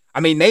 I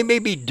mean, they may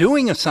be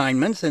doing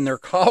assignments in their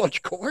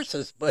college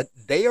courses, but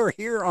they are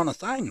here on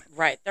assignment.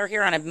 Right. They're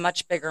here on a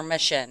much bigger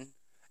mission.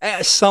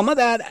 Some of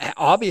that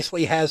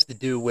obviously has to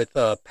do with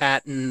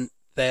patent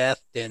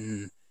theft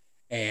and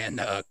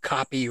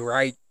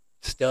copyright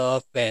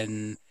stuff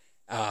and,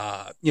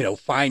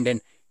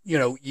 finding,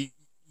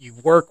 you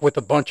work with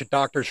a bunch of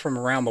doctors from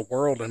around the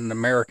world in an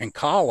American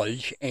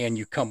college and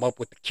you come up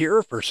with the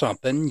cure for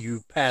something,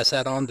 you pass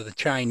that on to the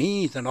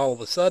Chinese and all of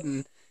a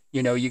sudden,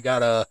 you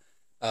got a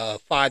 $5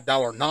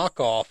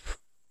 knockoff,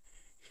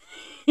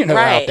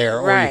 out there.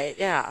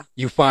 Right,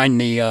 You find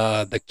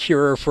the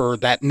cure for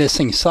that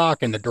missing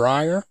sock in the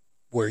dryer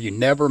where you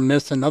never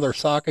miss another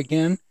sock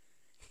again.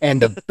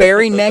 And the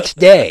very next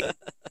day,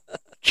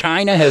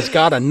 China has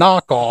got a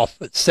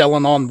knockoff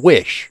selling on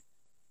Wish.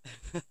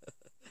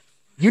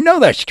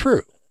 That's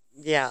true.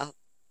 Yeah.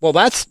 Well,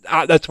 that's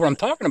what I'm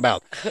talking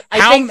about.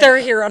 I think they're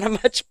here on a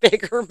much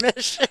bigger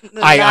mission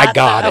than I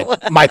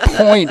got it. My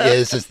point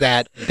is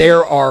that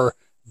there are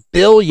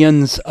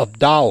billions of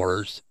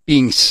dollars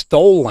being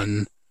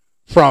stolen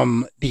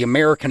from the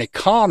American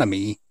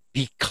economy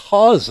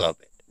because of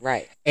it.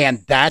 Right.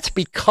 And that's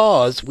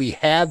because we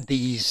have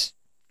these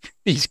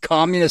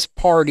Communist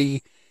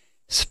Party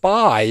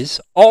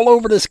spies all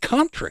over this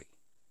country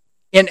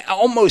in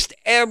almost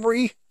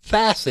every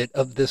facet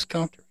of this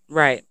country.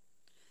 Right.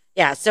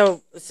 Yeah.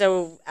 So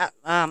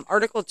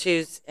Article 2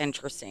 is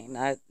interesting.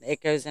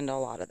 It goes into a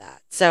lot of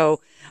that. So,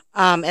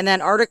 and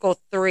then Article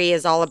 3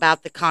 is all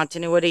about the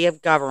continuity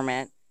of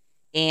government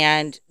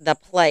and the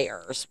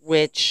players,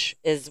 which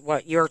is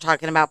what you were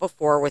talking about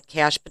before with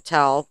Kash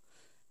Patel,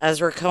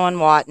 Ezra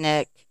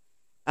Cohen-Watnick,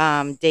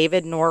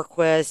 David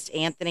Norquist,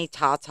 Anthony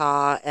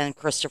Tata, and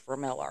Christopher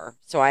Miller.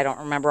 So I don't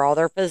remember all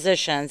their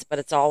positions, but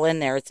it's all in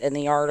there. It's in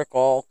the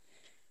article.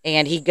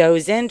 And he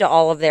goes into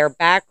all of their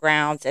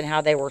backgrounds and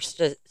how they were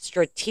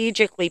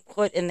strategically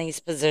put in these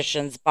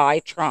positions by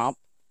Trump.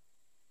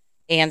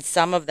 And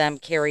some of them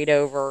carried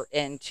over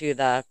into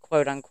the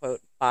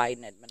quote-unquote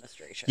Biden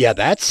administration. Yeah,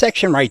 that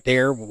section right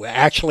there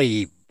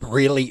actually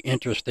really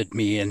interested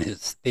me in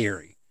his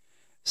theory.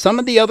 Some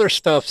of the other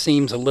stuff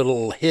seems a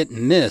little hit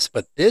and miss,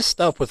 but this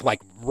stuff was like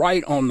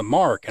right on the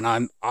mark.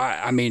 And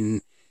I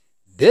mean,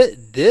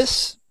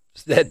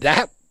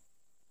 that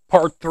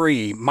part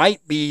 3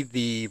 might be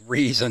the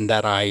reason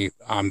that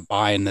I'm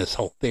buying this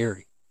whole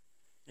theory.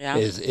 Yeah.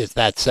 Is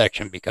that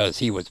section, because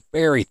he was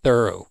very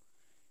thorough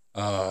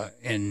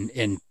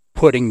in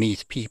putting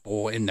these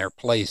people in their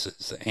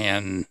places,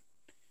 and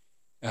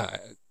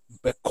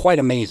but quite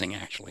amazing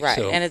actually. Right.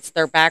 So, and it's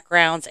their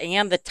backgrounds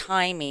and the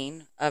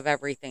timing of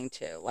everything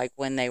too, like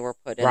when they were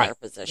put in their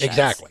positions.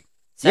 Exactly.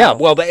 So, yeah,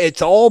 well,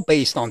 it's all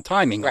based on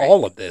timing, right.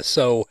 All of this.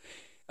 So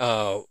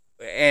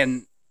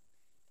and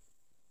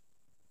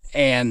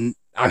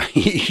I mean,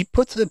 he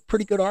puts a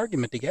pretty good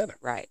argument together.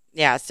 Right.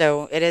 Yeah,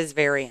 so it is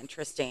very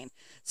interesting.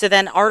 So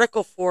then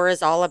Article 4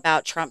 is all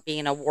about Trump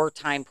being a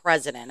wartime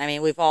president. I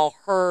mean, we've all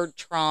heard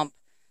Trump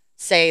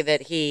say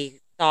that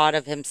he thought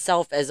of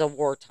himself as a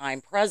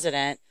wartime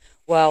president.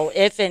 Well,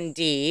 if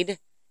indeed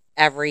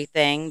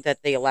everything,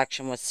 that the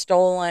election was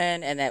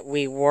stolen and that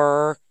we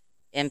were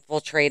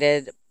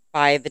infiltrated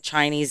by the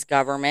Chinese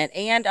government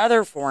and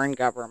other foreign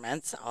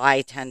governments,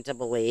 I tend to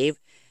believe,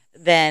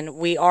 then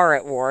we are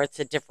at war. It's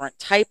a different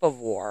type of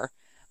war.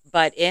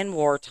 But in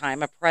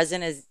wartime, a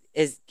president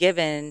is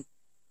given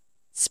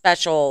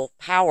special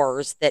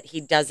powers that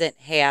he doesn't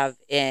have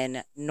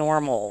in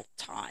normal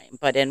time.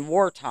 But in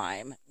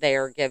wartime, they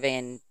are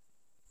given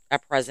a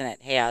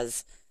president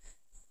has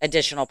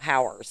additional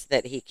powers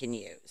that he can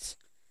use.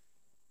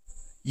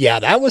 Yeah,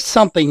 that was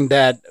something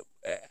that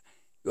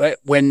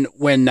when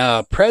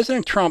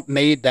President Trump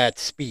made that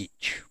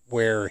speech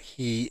where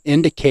he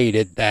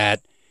indicated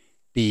that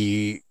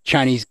the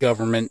Chinese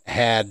government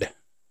had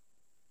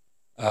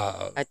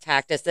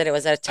attacked us, that it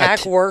was an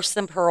attack worse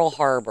than Pearl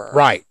Harbor.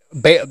 Right.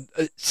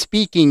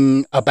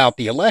 Speaking about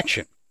the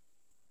election,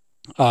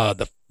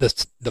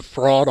 the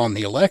fraud on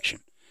the election,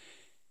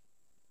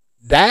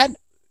 that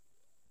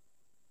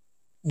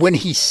when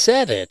he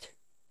said it,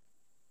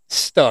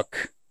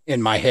 stuck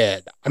in my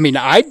head. I mean,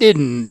 I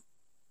didn't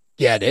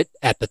get it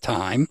at the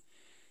time,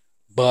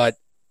 but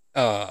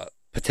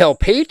Patel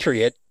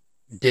Patriot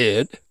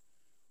did.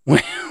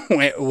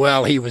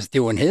 While he was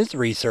doing his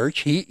research,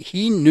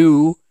 he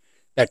knew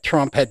that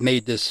Trump had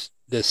made this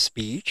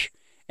speech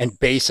and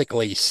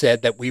basically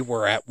said that we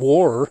were at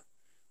war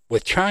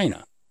with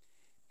China.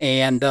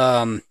 And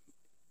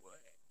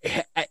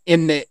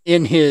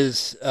in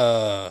his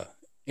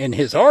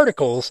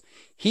articles,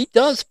 he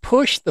does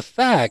push the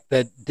fact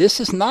that this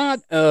is not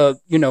a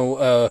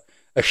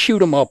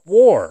shoot 'em up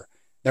war.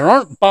 There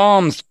aren't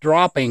bombs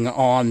dropping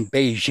on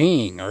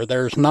Beijing, or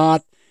there's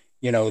not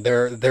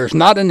there's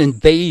not an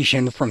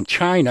invasion from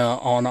China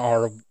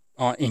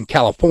in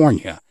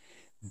California.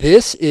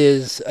 This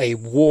is a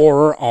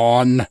war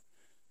on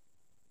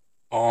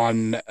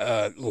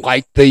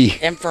like the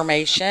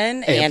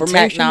information and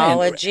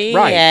technology,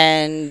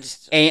 and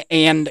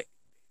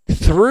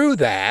through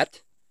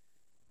that,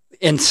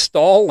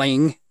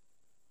 installing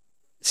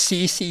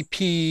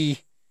CCP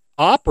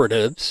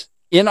operatives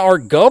in our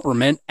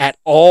government at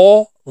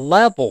all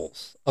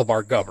levels of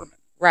our government.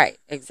 Right,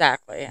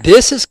 exactly.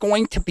 This is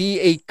going to be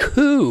a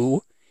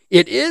coup.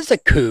 It is a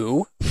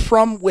coup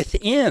from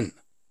within.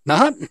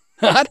 Not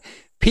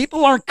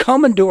people aren't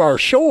coming to our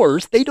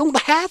shores. They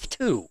don't have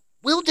to.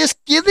 We'll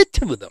just give it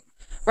to them.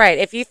 Right.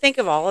 If you think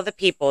of all of the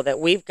people that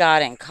we've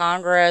got in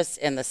Congress,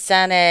 in the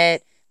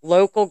Senate,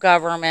 local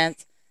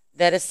governments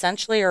that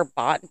essentially are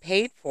bought and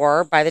paid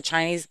for by the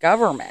Chinese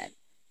government.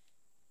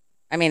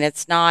 I mean,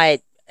 it's not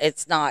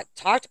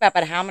talked about,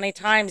 but how many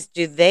times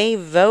do they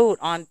vote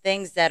on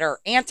things that are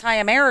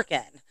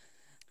anti-American,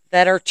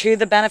 that are to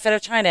the benefit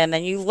of China? And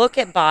then you look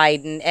at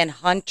Biden and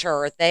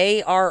Hunter,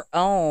 they are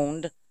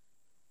owned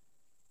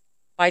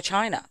by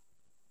China.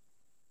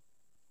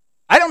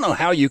 I don't know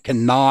how you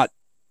cannot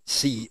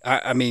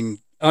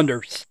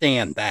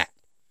understand that.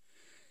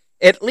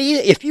 At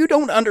least if you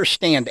don't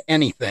understand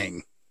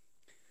anything,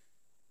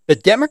 the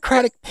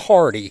Democratic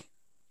Party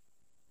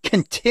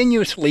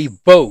continuously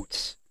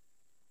votes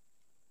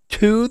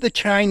to the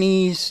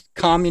Chinese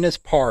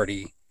Communist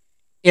Party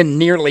in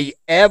nearly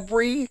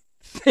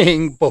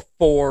everything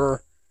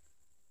before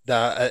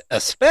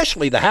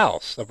especially the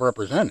House of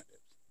Representatives.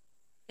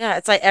 Yeah,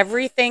 it's like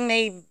everything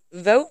they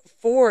vote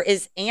for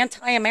is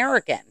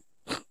anti-American.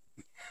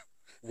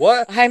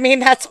 What? I mean,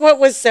 that's what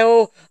was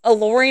so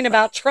alluring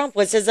about Trump,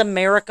 was his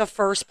America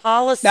First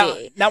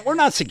policy. Now we're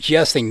not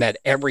suggesting that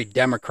every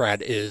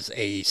Democrat is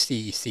a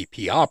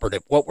CCP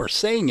operative. What we're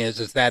saying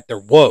is that they're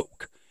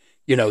woke.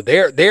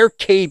 They're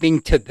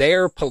caving to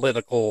their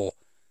political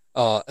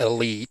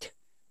elite.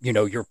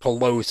 Your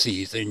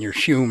Pelosi's and your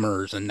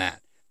Schumers and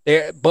that.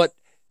 But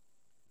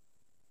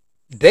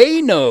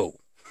they know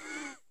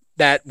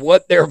that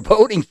what they're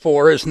voting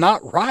for is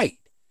not right.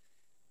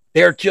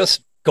 They're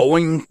just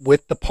going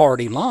with the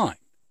party line.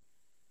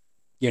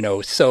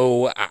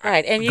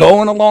 Right, and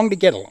going along to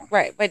get along.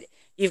 Right, but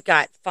you've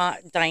got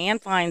Dianne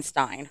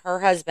Feinstein. Her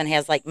husband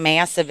has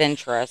massive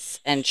interests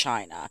in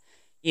China.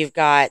 You've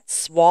got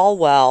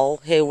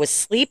Swalwell, who was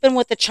sleeping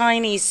with a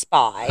Chinese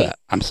spy.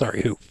 I'm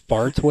sorry, who?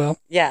 Fartswell?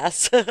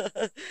 Yes.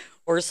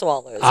 Or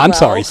Swallows. I'm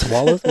sorry,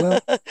 Swallows well?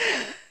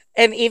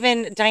 And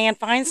even Dianne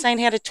Feinstein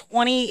had a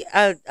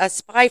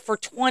spy for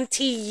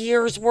 20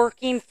 years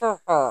working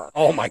for her.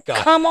 Oh my God!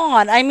 Come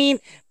on, I mean,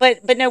 but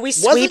no, we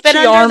sweep it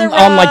under the rug.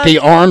 On the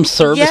Armed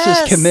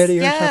Services Committee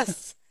or something.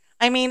 Yes,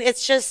 I mean,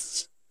 it's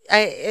just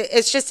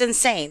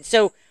insane.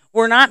 So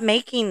we're not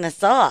making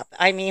this up.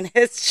 I mean,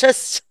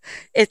 it's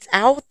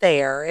out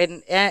there,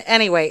 and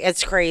anyway,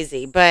 it's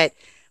crazy. But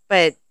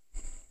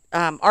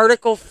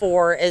Article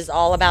 4 is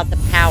all about the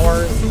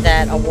powers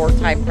that a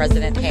wartime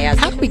president has.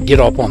 How do we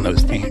get off on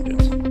those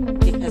tangents?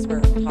 Because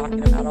we're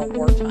talking about a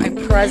wartime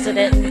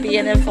president and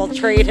being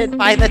infiltrated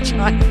by the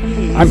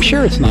Chinese. I'm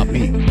sure it's not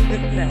me. No,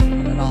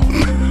 not at all.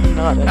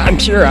 Not at all. I'm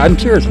sure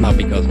it's not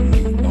because of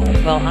me.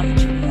 Well, I'm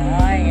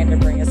trying to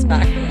bring us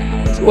back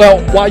around. Well,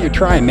 while you're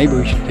trying, maybe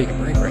we should take a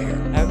break right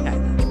here. Okay.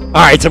 All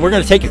right, so we're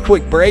going to take a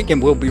quick break,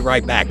 and we'll be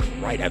right back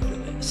right after this.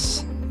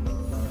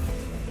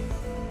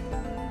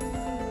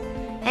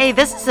 Hey,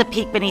 this is A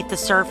Peek Beneath the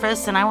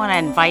Surface, and I want to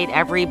invite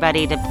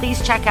everybody to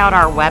please check out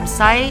our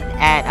website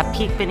at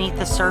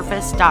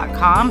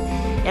apeekbeneaththesurface.com.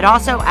 It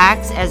also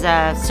acts as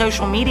a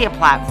social media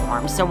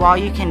platform, so while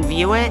you can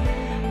view it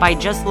by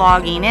just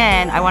logging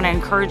in, I want to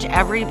encourage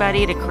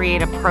everybody to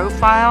create a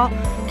profile,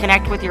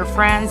 connect with your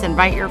friends,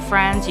 invite your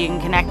friends. You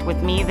can connect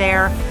with me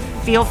there.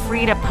 Feel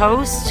free to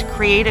post,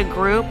 create a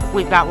group.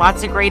 We've got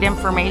lots of great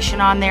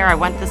information on there. I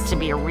want this to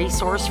be a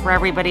resource for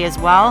everybody as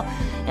well,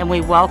 and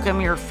we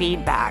welcome your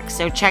feedback.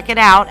 So check it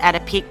out at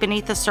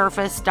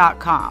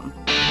apeekbeneaththesurface.com.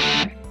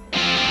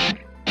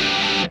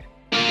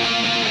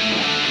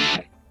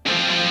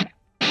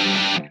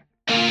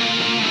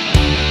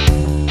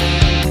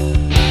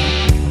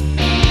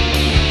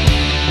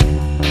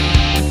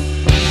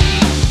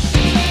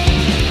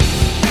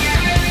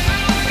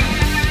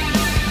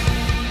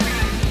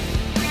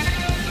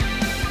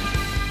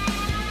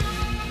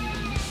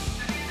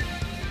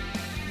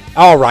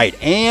 All right,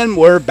 and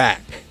we're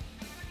back.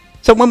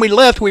 So when we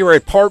left, we were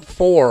at part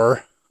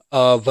 4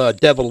 of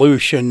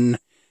Devolution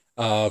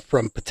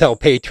from Patel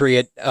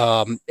Patriot.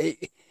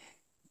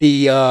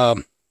 He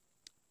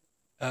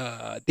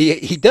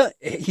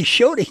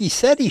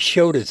said he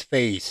showed his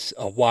face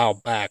a while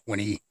back when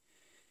he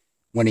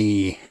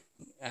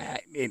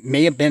it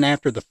may have been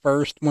after the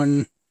first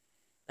one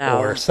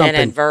or something.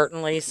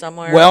 Inadvertently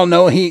somewhere. Well,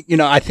 no,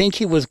 I think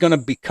he was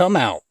going to come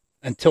out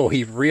until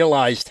he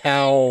realized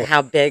how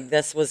big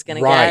this was going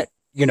to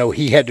get.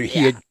 He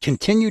had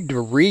continued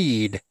to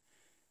read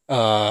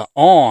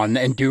on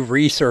and do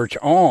research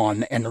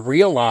on and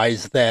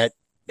realize that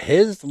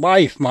his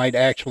life might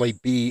actually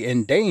be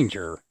in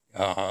danger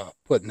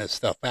putting this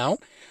stuff out.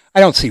 I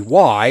don't see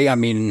why. I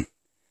mean,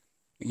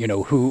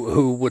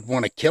 who would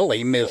want to kill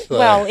him if...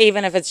 well,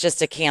 even if it's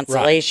just a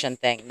cancellation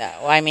thing,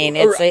 though. I mean,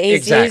 he's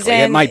exactly.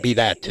 It might be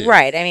that, too.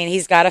 Right. I mean,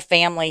 he's got a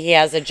family. He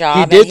has a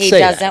job. And he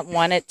doesn't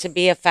want it to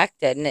be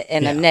affected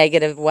in a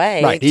negative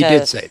way. Right, he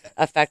did say that.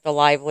 Affect the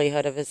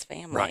livelihood of his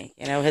family. Right.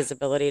 His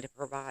ability to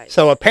provide.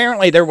 So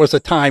apparently there was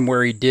a time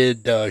where he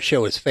did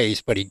show his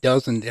face, but he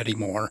doesn't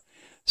anymore.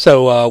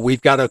 So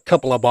we've got a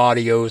couple of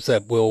audios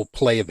that we'll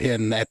play of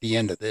him at the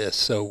end of this.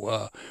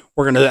 So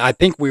I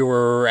think we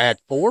were at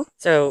 4.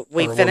 So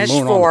we finished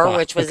 4,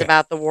 which was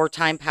about the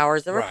wartime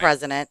powers of a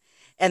president.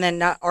 And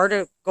then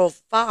Article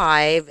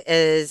 5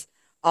 is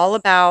all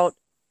about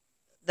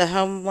the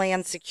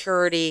Homeland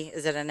Security,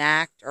 is it an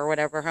act or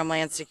whatever,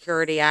 Homeland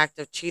Security Act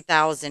of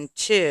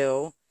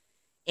 2002.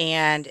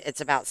 And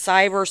it's about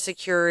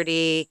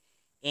cybersecurity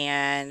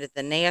and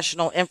the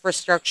National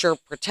Infrastructure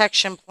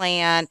Protection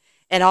Plan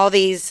and all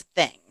these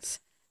things.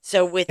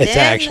 So within... It's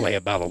actually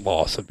about a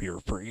loss of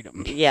your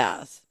freedoms.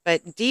 Yes.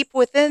 But deep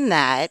within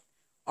that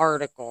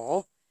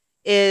article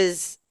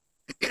is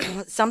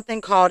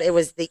something called, it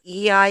was the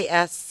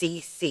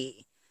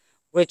EISCC,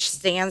 which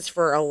stands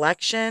for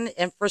Election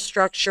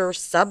Infrastructure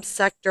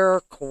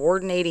Subsector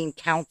Coordinating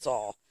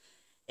Council.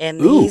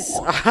 And these,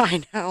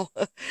 I know,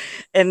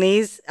 and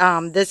these,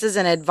 this is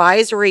an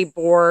advisory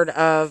board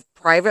of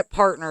private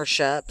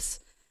partnerships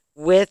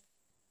with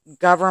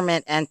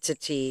government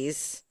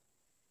entities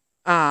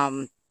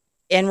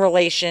in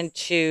relation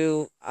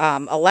to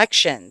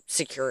election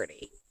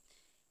security.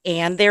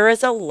 And there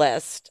is a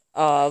list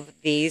of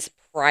these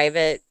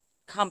private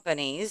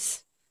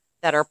companies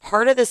that are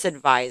part of this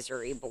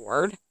advisory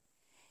board,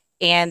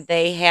 and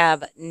they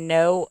have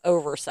no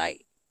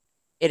oversight.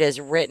 It is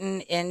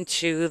written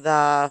into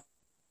the,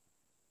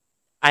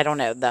 I don't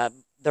know,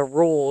 the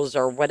rules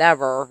or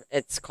whatever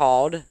it's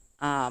called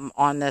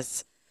on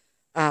this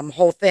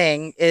whole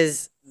thing,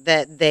 is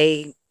that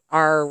they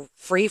are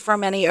free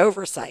from any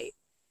oversight.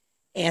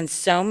 And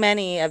so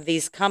many of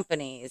these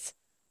companies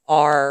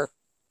are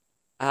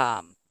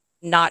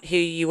not who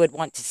you would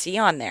want to see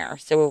on there.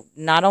 So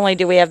not only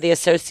do we have the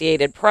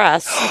Associated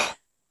Press.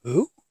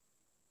 Who?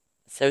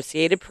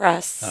 Associated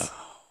Press. Oh.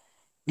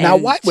 Now,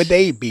 why would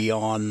they be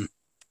on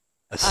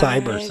a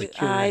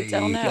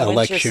cybersecurity,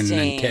 election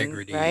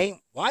integrity? Right?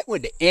 Why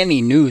would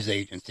any news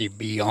agency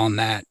be on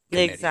that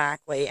committee?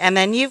 Exactly. And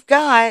then you've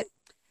got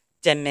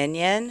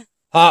Dominion.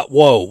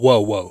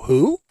 Whoa.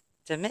 Who?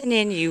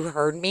 Dominion, you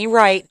heard me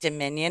right.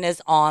 Dominion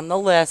is on the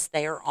list.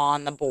 They are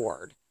on the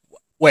board.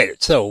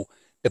 Wait, so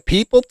the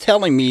people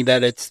telling me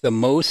that it's the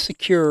most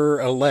secure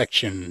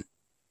election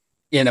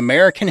in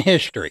American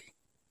history,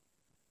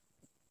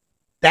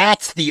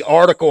 that's the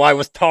article I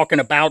was talking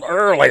about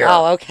earlier.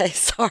 Oh, okay,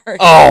 sorry.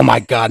 Oh,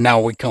 my God,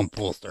 now we come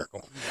full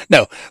circle.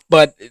 No,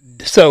 but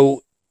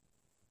so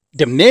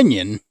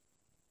Dominion,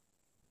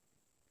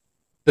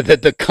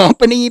 the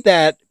company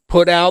that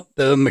put out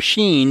the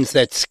machines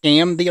that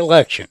scammed the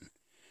election,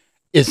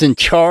 is in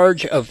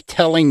charge of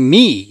telling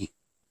me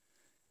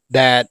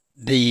that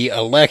the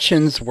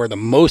elections were the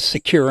most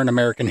secure in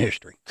American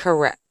history.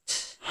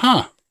 Correct.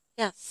 Huh.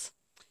 Yes.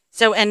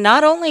 So, and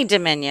not only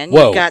Dominion,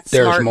 you've got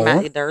there's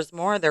more? There's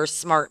more. There's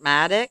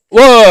Smartmatic.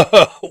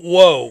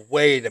 Whoa,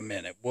 wait a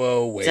minute.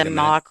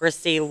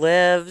 Democracy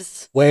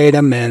Lives. Wait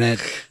a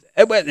minute.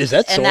 Is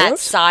that Soros? And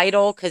that's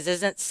Seidel, because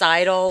isn't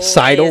Seidel...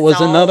 Seidel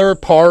was another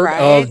part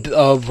of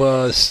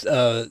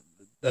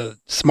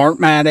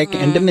Smartmatic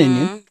and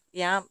Dominion.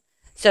 Yeah.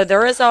 So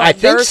there is a... I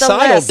think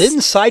Seidel...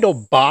 Didn't Seidel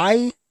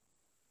buy...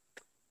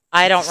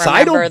 I don't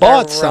remember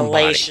their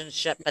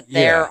relationship, but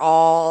they're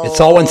all... It's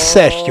all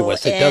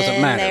incestuous. It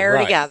doesn't matter. They're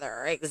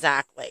together.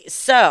 Exactly.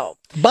 So...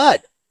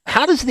 But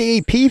how does the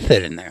AP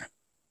fit in there?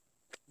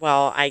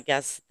 Well, I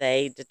guess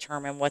they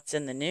determine what's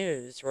in the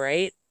news,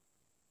 right?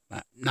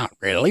 Not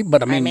really,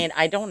 but I mean,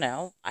 I don't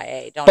know.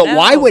 I don't but know.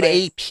 Why would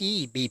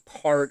AP be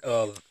part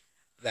of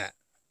that?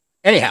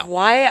 Anyhow.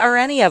 Why are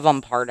any of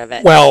them part of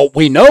it? Well,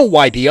 we know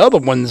why the other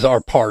ones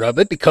are part of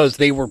it, because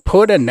they were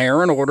put in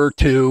there in order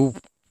to,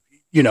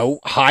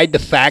 hide the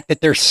fact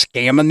that they're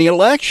scamming the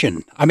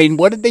election. I mean,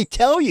 what did they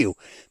tell you?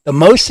 The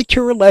most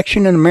secure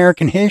election in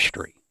American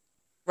history.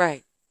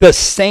 Right. The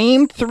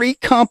same three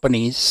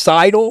companies,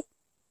 Seidel,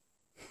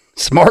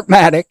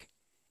 Smartmatic,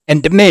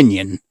 and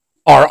Dominion,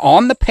 are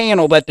on the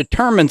panel that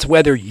determines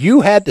whether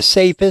you had the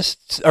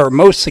safest or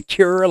most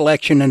secure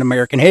election in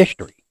American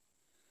history.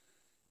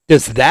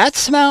 Does that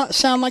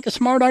sound like a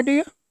smart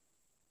idea?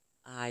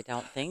 I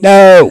don't think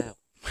so.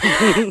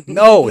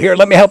 No. Here,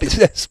 let me help you.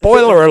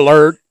 Spoiler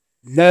alert.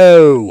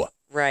 No.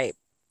 Right.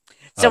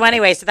 So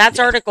anyway, so that's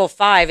Article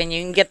 5, and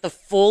you can get the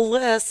full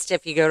list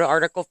if you go to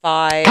Article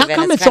 5. How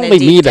come it's only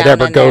me that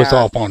ever goes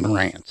off on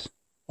rants?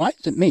 Why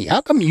is it me?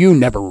 How come you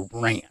never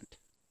rant?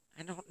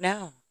 I don't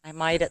know. I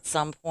might at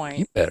some point.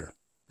 You better.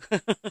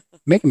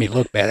 Making me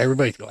look bad.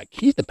 Everybody's like,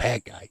 he's the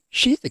bad guy.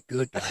 She's the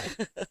good guy.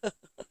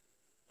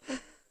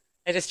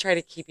 I just try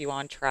to keep you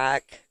on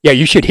track. Yeah,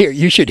 you should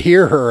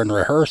hear her in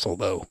rehearsal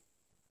though.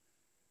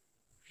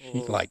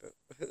 She's like,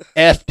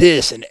 F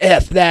this and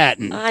F that,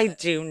 and I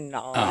do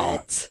not.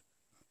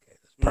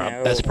 Oh.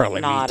 Okay, that's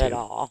probably not me too. At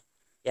all.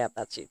 Yeah,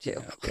 that's you too.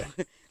 Yeah, okay.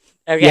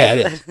 Okay. Yeah,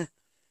 it is. All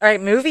right,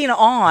 moving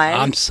on.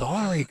 I'm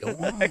sorry. Go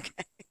on. Okay.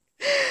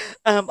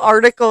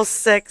 Article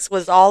 6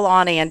 was all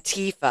on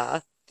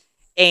Antifa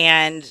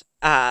and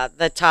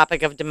the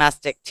topic of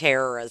domestic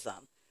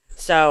terrorism.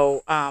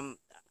 So,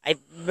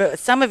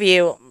 some of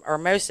you, or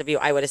most of you,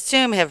 I would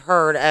assume, have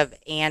heard of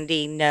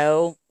Andy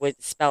Ngo,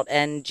 spelled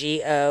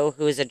Ngo,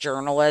 who is a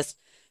journalist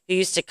who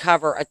used to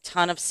cover a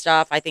ton of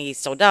stuff. I think he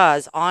still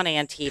does on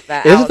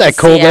Antifa. Isn't that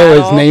cool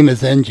though? His name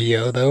is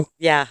NGO though.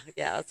 Yeah,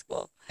 that's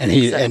cool.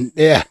 And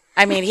yeah.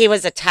 I mean, he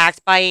was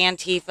attacked by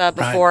Antifa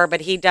before,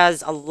 but he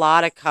does a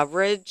lot of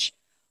coverage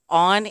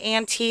on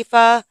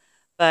Antifa.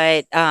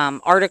 But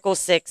Article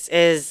 6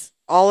 is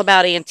all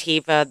about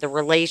Antifa, the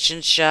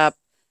relationship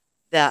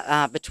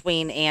that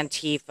between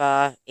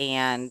Antifa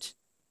and,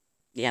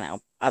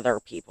 other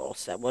people.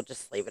 So we'll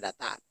just leave it at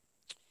that.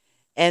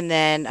 And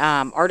then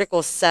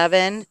Article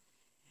 7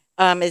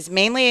 is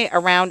mainly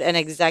around an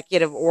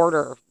executive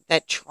order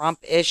that Trump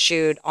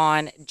issued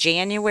on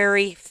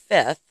January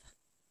 5th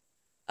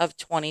of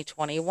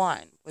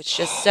 2021, which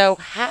just so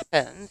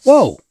happens.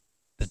 Whoa.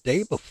 The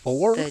day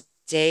before? The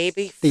day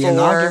before. The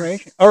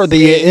inauguration? Or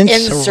the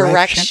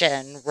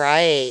insurrection?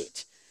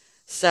 Right.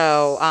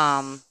 So,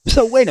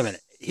 So wait a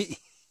minute.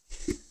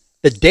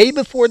 The day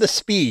before the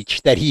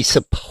speech that he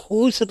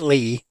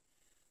supposedly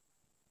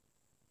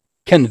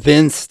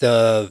convinced,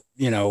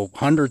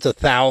 hundreds of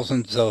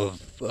thousands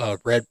of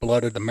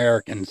red-blooded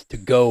Americans to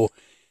go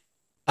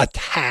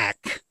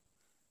attack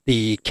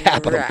the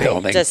Capitol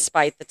building.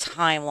 Despite the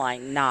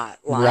timeline not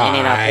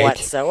lining up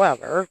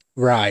whatsoever.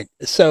 Right.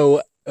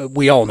 So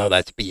we all know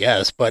that's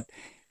BS, but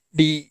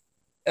he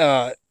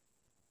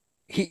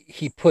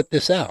put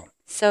this out.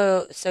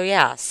 So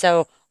yeah.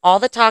 So all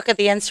the talk of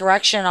the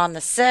insurrection on the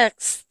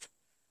 6th,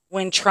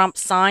 when Trump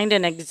signed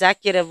an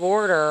executive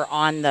order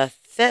on the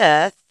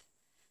 5th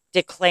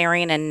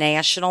declaring a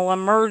national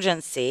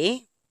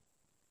emergency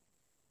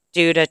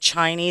due to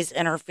Chinese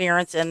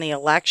interference in the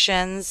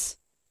elections,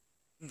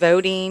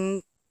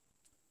 voting,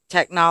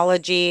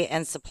 technology,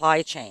 and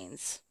supply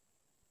chains.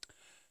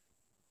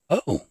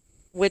 Oh.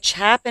 Which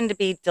happened to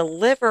be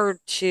delivered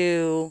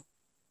to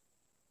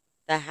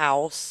the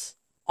House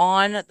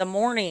on the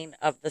morning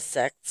of the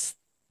 6th,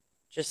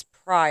 just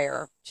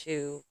prior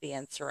to the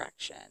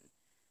insurrection.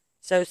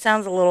 So it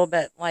sounds a little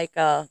bit like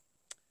a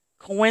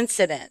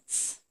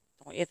coincidence,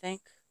 don't you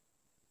think?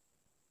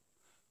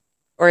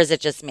 Or is it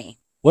just me?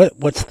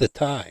 What's the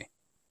tie?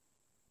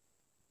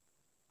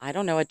 I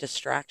don't know, a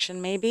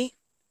distraction maybe?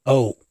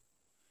 Oh,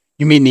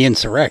 you mean the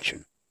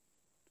insurrection?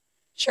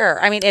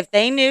 Sure. I mean, if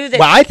they knew that...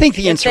 Well, I think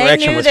the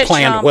insurrection was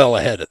planned Trump, well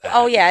ahead of that.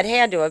 Oh, yeah, it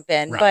had to have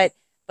been. Right.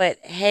 But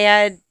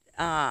had...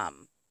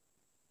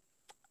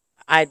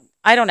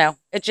 I don't know.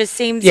 It just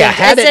seems... Yeah,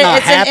 had it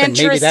not happened,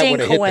 maybe that would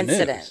have hit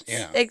the news.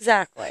 Yeah.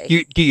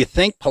 Exactly. Do you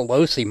think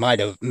Pelosi might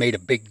have made a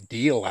big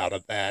deal out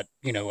of that?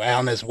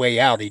 On his way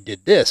out, he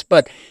did this.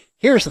 But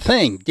here's the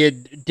thing.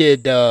 Did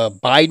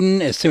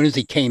Biden, as soon as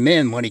he came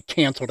in, when he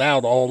canceled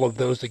out all of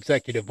those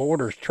executive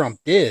orders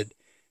Trump did,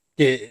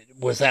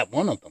 was that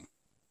one of them?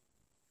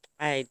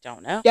 I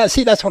don't know. Yeah,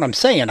 see, that's what I'm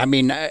saying. I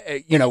mean,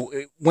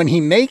 when he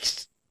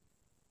makes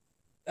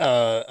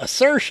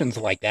assertions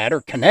like that,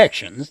 or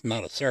connections,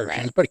 not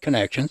assertions, right, but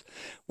connections,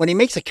 when he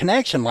makes a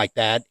connection like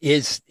that,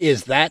 is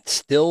that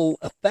still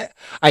a fact?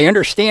 I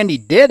understand he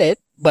did it,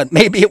 but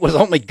maybe it was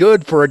only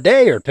good for a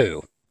day or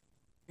two.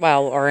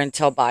 Well, or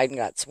until Biden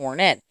got sworn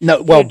in.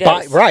 No, well,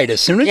 right.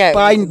 As soon as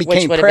Biden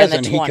became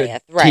president,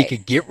 he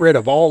could get rid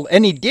of all,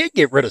 and he did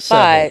get rid of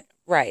several.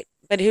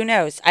 But who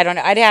knows? I don't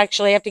know. I'd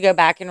actually have to go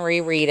back and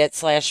reread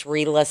it /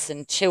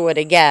 re-listen to it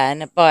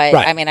again. But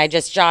Right. I mean, I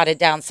just jotted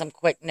down some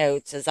quick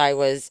notes as I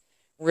was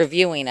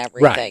reviewing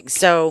everything. Right.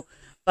 So,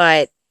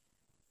 but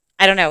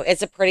I don't know.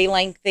 It's a pretty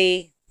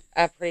lengthy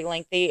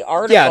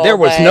article. Yeah, there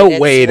was no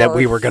way that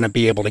we worth- were going to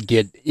be able to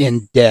get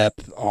in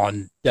depth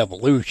on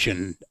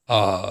devolution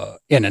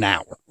in an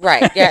hour.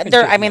 Right. Yeah.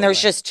 There. I There's mean, no there's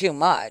way. just too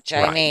much.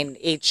 I Right. mean,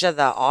 each of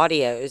the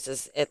audios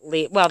is at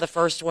least. Well, the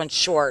first one's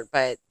short,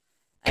 but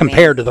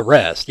Compared to the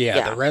rest,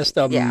 yeah, the rest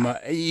of them,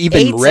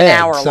 even 8's an read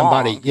hour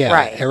somebody, long. yeah,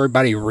 Right.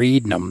 everybody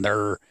reading them.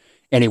 They're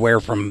anywhere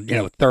from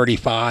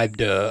 35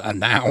 to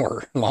an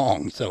hour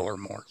long, so or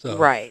more. So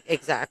right,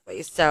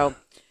 exactly. So,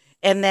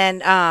 and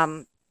then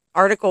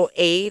Article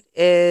 8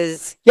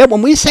 is yeah,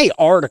 when we say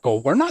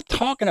article, we're not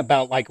talking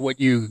about like what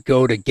you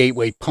go to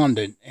Gateway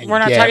Pundit and we're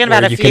not get talking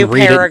about where a you few can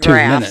read it in 2 minutes.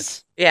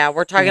 paragraphs. Yeah,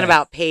 we're talking Yeah.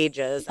 about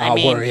pages. I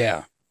mean, well,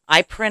 yeah,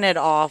 I printed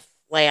off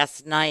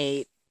last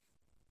night.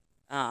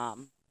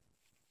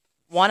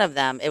 One of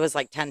them, it was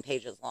like 10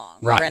 pages long,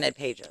 Right. printed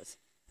pages.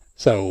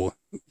 so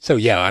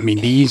yeah, I mean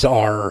these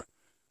are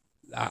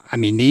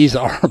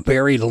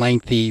very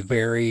lengthy,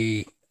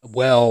 very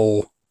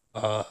well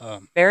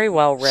Very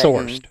well written.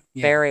 sourced.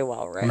 Yeah. Very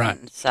well written. Right.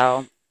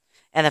 So,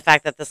 and the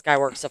fact that this guy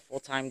works a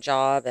full-time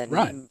job and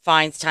Right.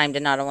 finds time to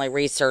not only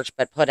research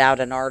but put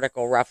out an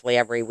article roughly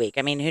every week.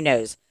 I mean, who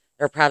knows?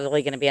 There's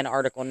probably going to be an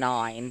Article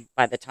 9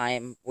 by the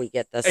time we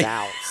get this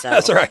out. So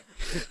That's right.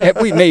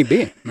 We may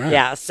be. Right.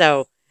 Yeah.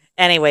 So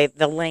anyway,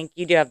 the link,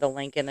 you do have the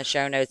link in the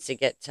show notes to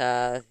get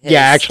to his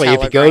Yeah, actually,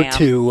 if you go Telegram.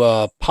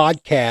 to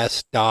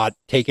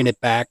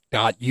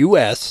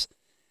podcast.takingitback.us,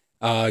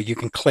 you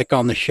can click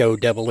on the show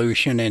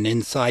Devolution, and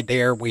inside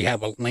there we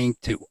have a link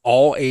to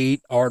all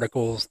 8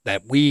 articles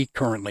that we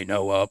currently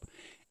know of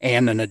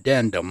and an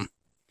addendum.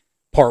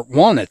 Part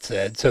 1, it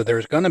said, so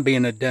there's going to be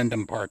an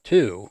addendum part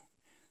 2,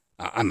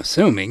 I'm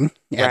assuming,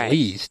 at Right.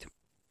 least.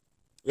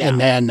 Yeah. And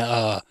then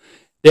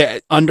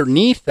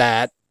underneath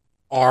that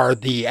are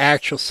the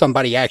actual,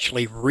 somebody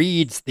actually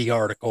reads the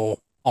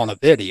article on a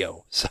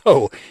video.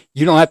 So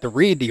you don't have to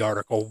read the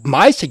article.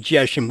 My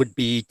suggestion would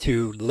be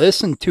to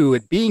listen to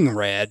it being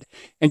read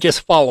and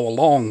just follow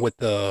along with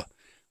the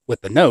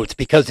notes,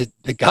 because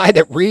the guy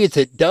that reads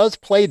it does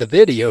play the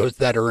videos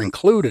that are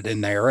included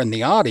in there, and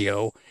the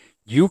audio.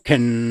 You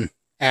can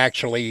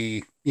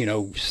actually,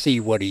 see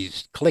what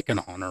he's clicking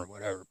on or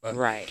whatever. But,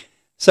 Right.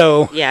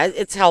 So Yeah,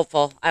 it's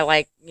helpful. I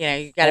like,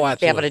 you got to be able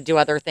absolutely. to do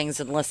other things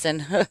and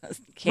listen.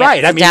 Can't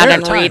Right, I sit mean, down there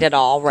and are read times- it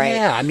all, right?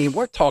 Yeah, I mean,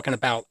 we're talking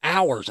about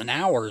hours and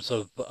hours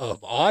of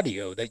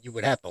audio that you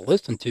would have to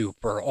listen to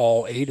for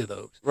all 8 of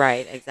those.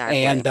 Right,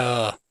 exactly. And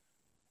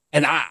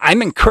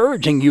I'm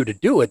encouraging you to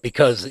do it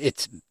because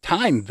it's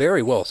time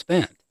very well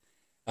spent.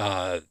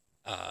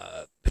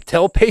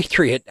 Patel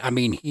Patriot, I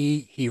mean,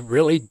 he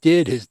really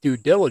did his due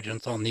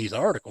diligence on these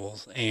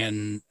articles,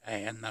 and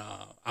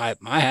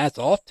my hat's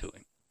off to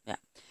him.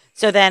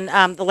 So then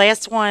the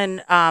last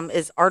one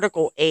is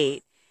Article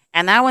 8,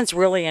 and that one's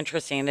really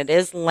interesting. It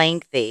is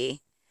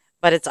lengthy,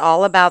 but it's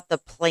all about the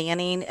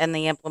planning and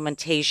the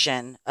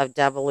implementation of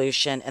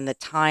devolution and the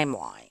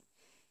timeline.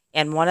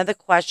 And one of the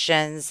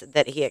questions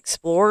that he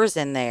explores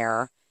in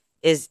there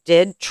is,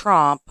 could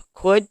Trump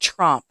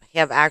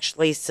have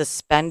actually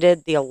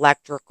suspended the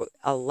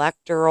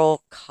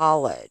electoral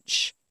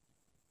college?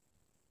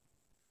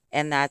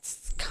 And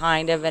that's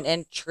kind of an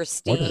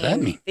interesting What does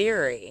that mean?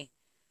 theory.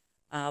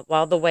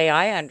 Well, the way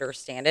I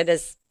understand it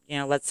is,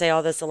 let's say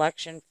all this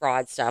election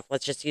fraud stuff,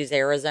 let's just use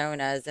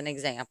Arizona as an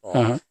example,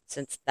 Uh-huh.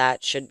 since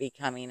that should be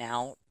coming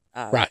out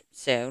Right.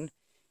 soon.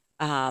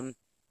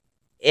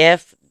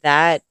 If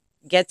that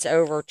gets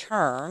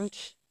overturned,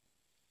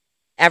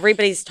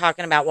 everybody's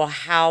talking about, well,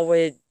 how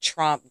would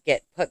Trump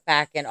get put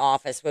back in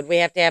office? Would we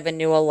have to have a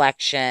new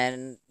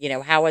election?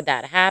 How would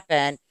that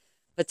happen?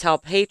 Patel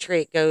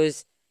Patriot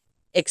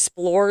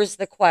explores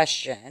the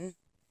question.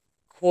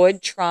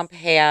 Could Trump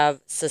have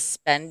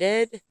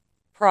suspended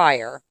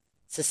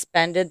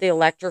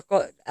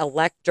the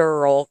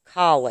electoral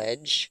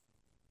college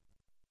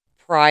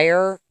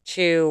prior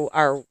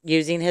to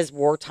using his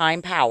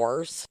wartime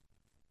powers,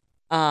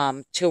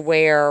 to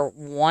where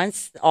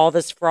once all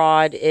this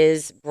fraud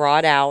is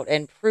brought out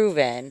and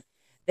proven,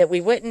 that we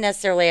wouldn't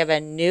necessarily have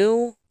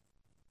a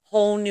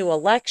whole new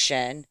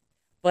election,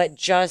 but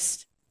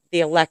just the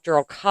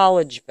electoral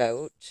college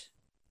vote.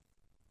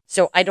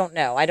 So I don't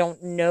know. I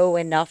don't know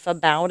enough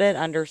about it,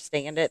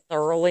 understand it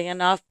thoroughly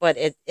enough, but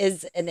it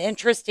is an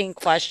interesting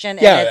question,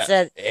 and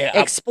it's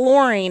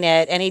exploring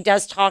it, and he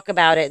does talk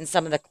about it in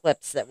some of the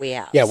clips that we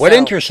have. Yeah, what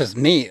interests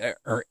me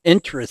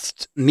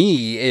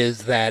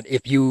is that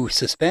if you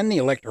suspend the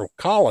electoral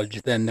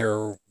college, then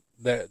there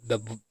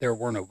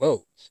were no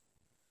votes.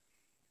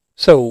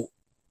 So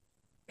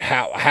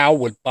how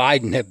would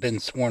Biden have been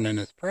sworn in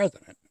as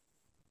president?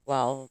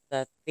 Well,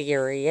 part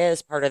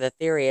of the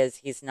theory is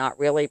he's not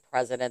really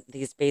president.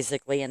 He's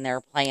basically in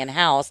there playing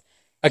house.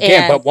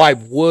 Again, but why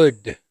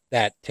would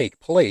that take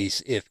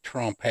place if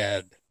Trump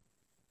had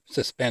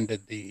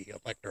suspended the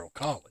electoral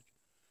college?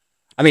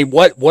 I mean,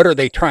 what are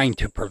they trying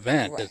to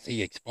prevent? Does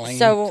he explain?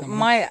 So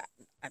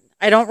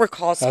I don't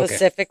recall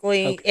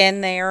specifically Okay.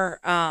 in there,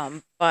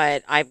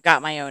 but I've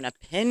got my own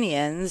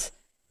opinions.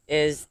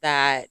 Is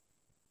that,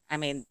 I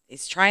mean,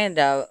 he's trying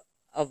to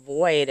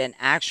avoid an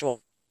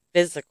actual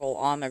physical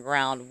on the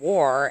ground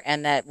war,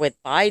 and that with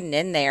Biden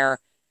in there,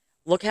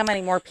 look how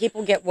many more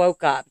people get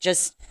woke up.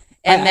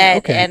 And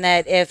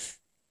that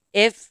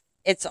if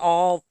it's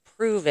all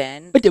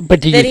proven, but do you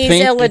that he's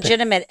think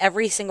illegitimate,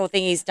 every single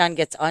thing he's done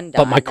gets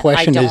undone. But my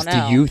question is,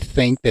 know. do you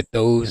think that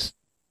those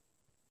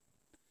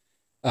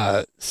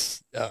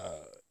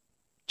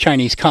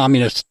Chinese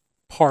Communist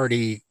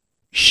Party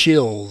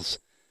shills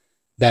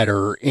that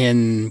are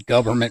in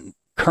government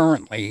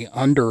currently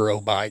under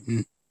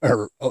Biden,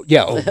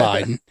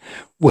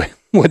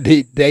 would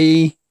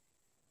they?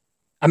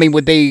 I mean,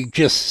 would they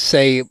just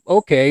say,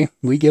 "Okay,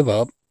 we give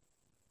up"?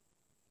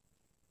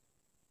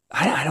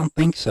 I don't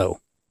think so.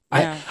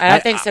 No, I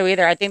don't think so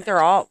either. I think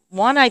they're all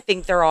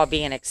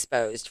being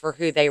exposed for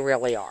who they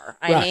really are.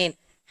 I mean,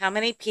 how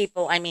many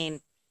people? I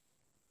mean,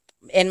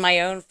 in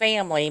my own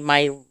family,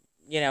 my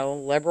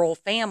liberal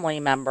family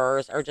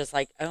members are just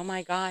like, "Oh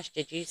my gosh,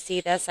 did you see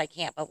this? I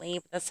can't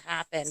believe this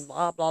happened."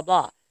 Blah blah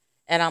blah,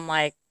 and I'm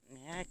like,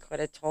 "Yeah, I could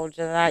have told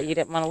you that. You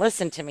didn't want to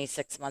listen to me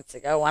 6 months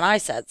ago when I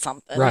said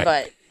something." Right.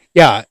 But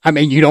yeah, I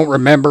mean, you don't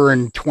remember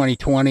in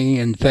 2020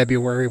 in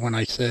February when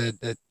I said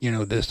that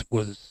this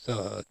was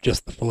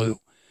just the flu.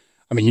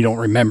 I mean, you don't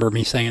remember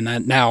me saying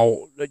that. Now,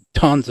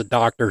 tons of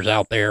doctors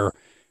out there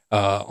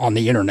on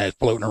the internet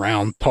floating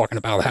around talking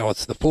about how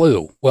it's the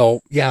flu.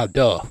 Well, yeah,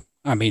 duh.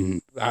 I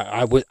mean,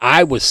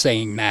 I was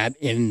saying that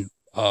in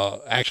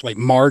actually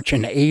March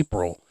and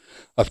April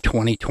of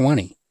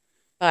 2020.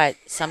 But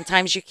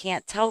sometimes you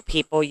can't tell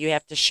people. You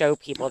have to show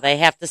people. They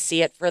have to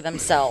see it for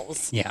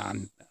themselves. Yeah,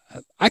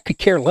 I could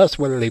care less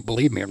whether they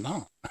believe me or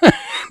not.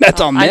 That's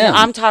on them.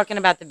 I'm talking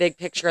about the big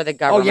picture of the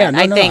government.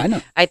 Oh, yeah, I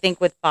know. I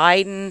think with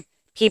Biden,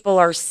 people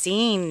are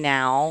seeing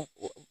now,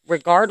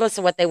 regardless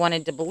of what they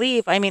wanted to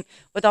believe. I mean,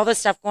 with all this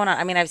stuff going on,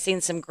 I mean, I've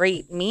seen some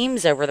great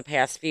memes over the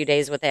past few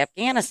days with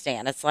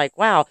Afghanistan. It's like,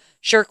 wow,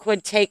 sure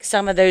could take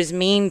some of those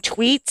mean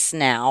tweets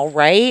now,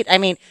 right? I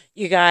mean,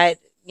 you got,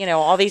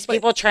 all these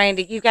people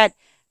you got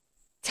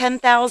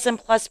 10,000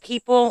 plus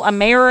people,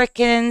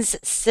 Americans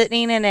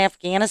sitting in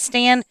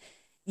Afghanistan,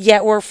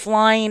 yet we're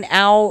flying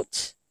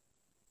out.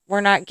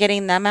 We're not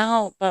getting them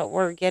out, but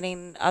we're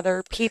getting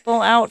other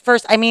people out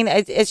first. I mean,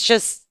 it's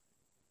just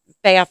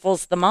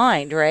baffles the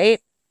mind,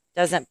 right?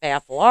 Doesn't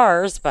baffle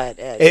ours, but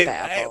it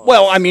baffles.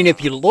 Well, I mean,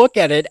 if you look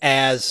at it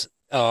as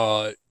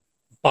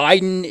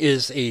Biden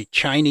is a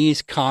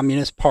Chinese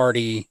Communist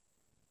Party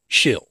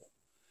shill,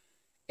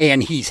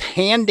 and he's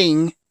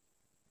handing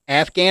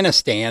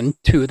Afghanistan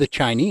to the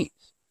Chinese.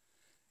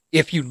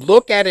 If you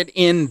look at it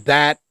in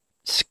that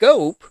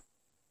scope,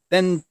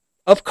 then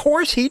of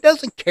course he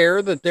doesn't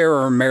care that there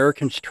are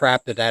Americans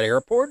trapped at that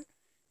airport.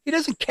 He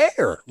doesn't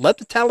care. Let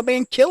the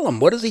Taliban kill him.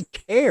 What does he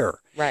care?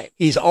 Right.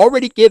 He's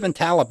already given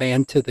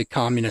Taliban to the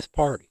Communist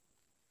Party.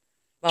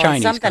 Well,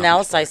 Chinese something Communist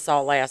else Party. I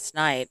saw last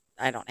night,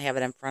 I don't have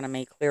it in front of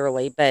me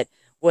clearly, but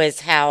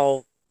was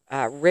how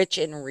rich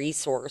in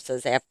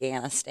resources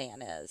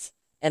Afghanistan is,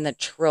 and the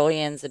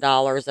trillions of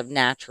dollars of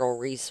natural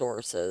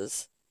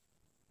resources.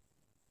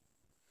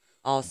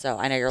 Also,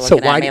 I know you're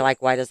looking at me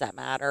like, why does that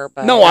matter?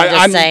 But no, I'm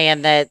just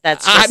saying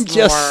that's just I'm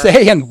just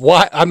saying,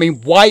 why? I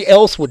mean, why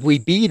else would we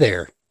be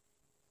there?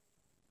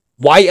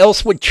 Why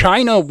else would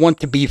China want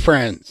to be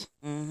friends?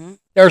 Mm-hmm.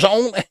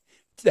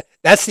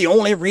 That's the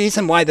only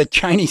reason why the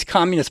Chinese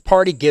Communist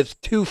Party gives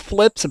two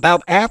flips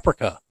about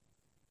Africa.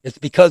 It's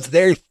because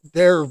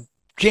they're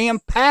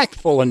jam-packed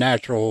full of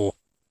natural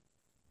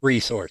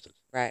resources.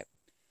 Right.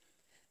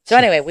 So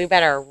anyway, we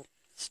better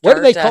what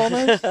do they call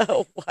those?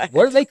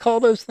 What do they call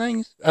those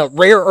things?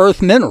 Rare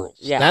earth minerals.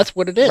 Yeah. That's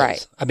what it is.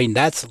 Right. I mean,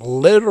 that's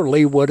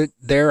literally what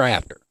they're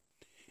after.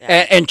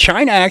 Yeah. And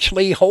China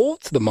actually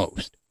holds the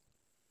most.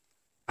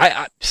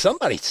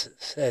 Somebody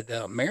said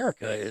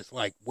America is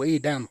like way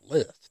down the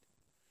list.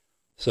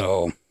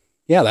 So,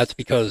 yeah, that's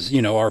because,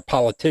 our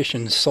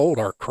politicians sold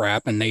our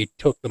crap and they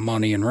took the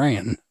money and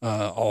ran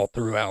all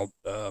throughout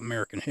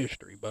American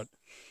history. But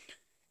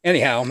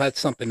anyhow,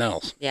 that's something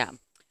else. Yeah.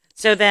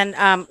 So then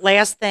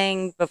last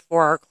thing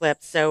before our clip,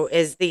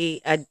 is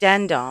the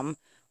addendum,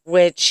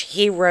 which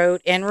he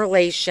wrote in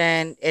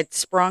relation. It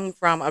sprung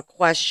from a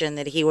question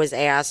that he was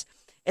asked.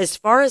 As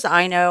far as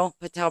I know,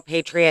 Patel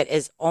Patriot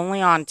is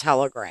only on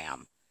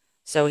Telegram.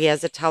 So he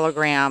has a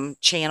Telegram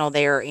channel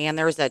there, and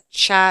there's a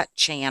chat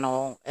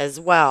channel as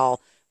well,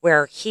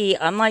 where he,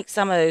 unlike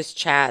some of those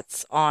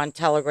chats on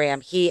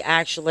Telegram, he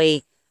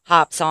actually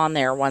hops on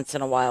there once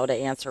in a while to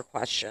answer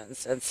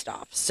questions and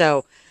stuff.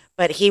 So,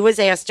 but he was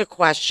asked a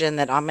question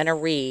that I'm going to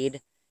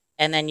read,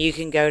 and then you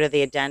can go to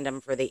the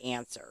addendum for the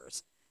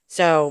answers.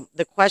 So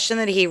the question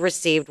that he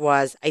received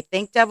was, I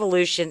think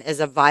devolution is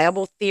a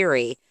viable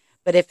theory,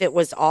 but if it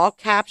was all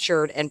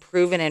captured and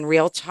proven in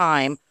real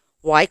time,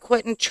 why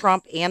couldn't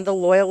Trump and the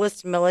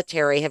loyalist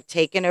military have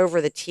taken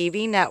over the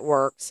TV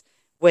networks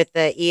with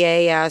the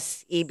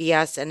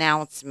EBS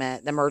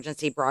announcement, the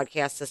emergency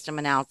broadcast system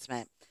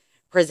announcement,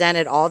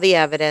 presented all the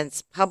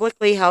evidence,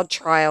 publicly held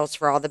trials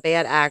for all the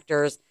bad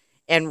actors,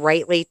 and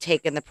rightly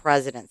taken the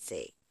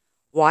presidency.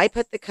 Why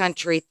put the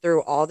country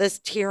through all this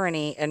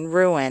tyranny and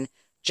ruin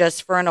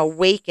just for an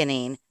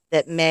awakening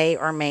that may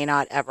or may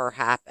not ever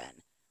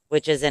happen?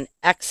 Which is an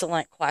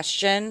excellent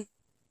question,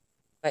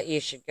 but you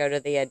should go to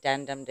the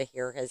addendum to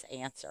hear his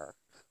answer.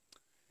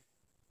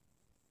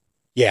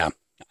 Yeah.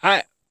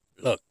 I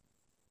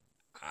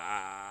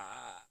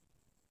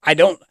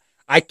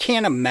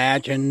can't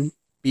imagine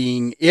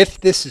being, if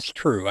this is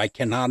true, I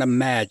cannot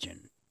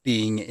imagine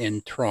being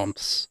in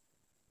Trump's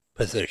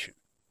position.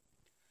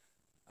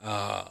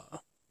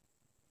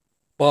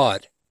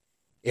 But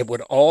it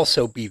would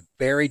also be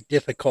very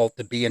difficult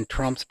to be in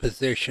Trump's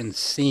position,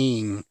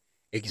 seeing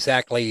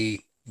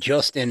exactly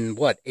just in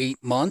 8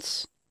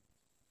 months,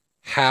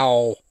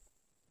 how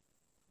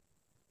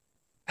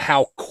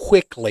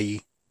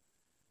quickly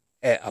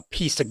a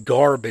piece of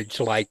garbage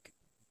like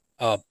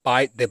the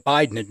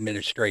Biden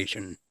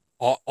administration,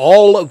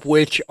 all of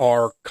which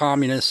are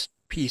communist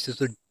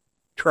pieces of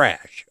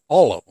trash,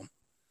 all of them,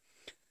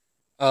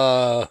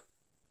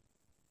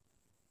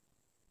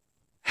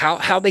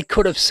 how they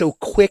could have so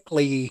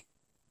quickly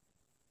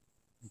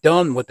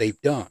done what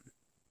they've done.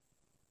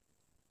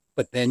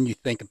 But then you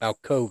think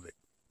about COVID.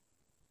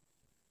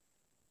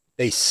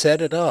 They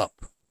set it up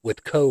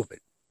with COVID.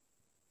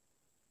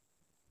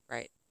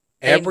 Right.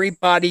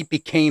 Everybody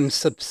became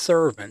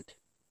subservient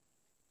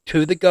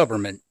to the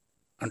government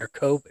under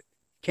COVID.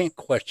 You can't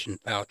question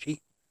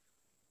Fauci.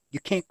 You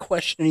can't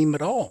question him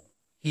at all.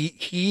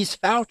 He's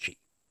Fauci.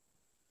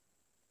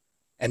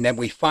 And then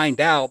we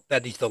find out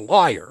that he's a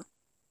liar.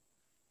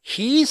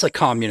 He's a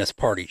Communist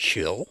Party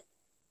shill.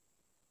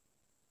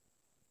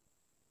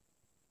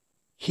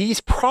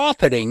 He's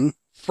profiting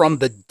from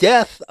the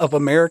death of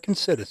American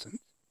citizens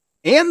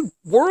and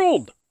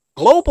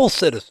global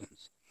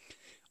citizens.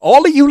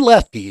 All of you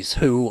lefties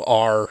who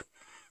are,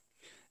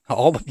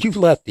 woke,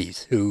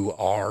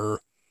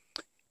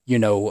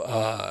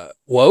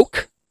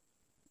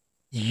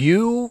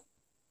 you're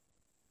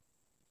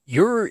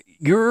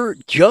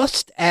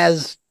just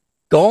as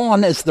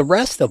gone as the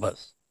rest of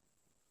us.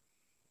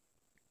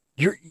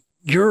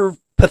 You're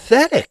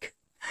pathetic.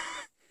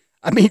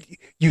 I mean,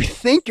 you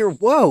think you're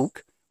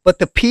woke, but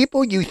the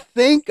people you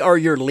think are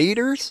your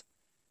leaders,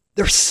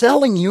 they're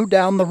selling you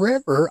down the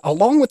river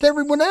along with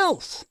everyone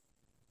else.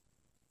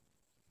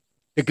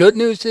 The good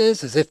news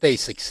is if they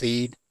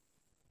succeed,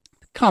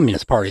 the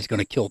Communist Party is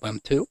going to kill them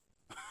too.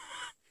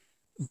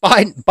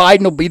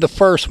 Biden will be the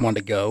first one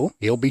to go.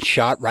 He'll be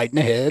shot right in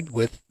the head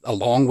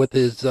along with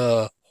his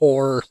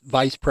whore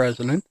vice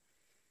president.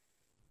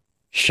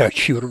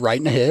 Shoot her right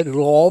in the head.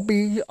 It'll all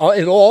be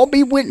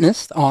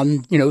witnessed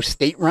on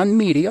state-run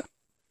media,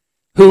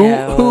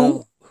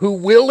 who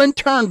will in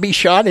turn be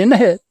shot in the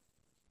head.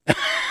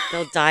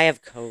 They'll die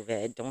of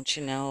COVID, don't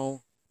you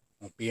know?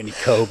 Won't be any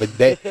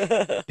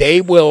COVID. They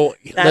will.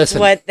 That's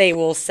what they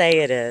will say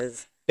it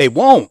is. They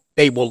won't.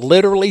 They will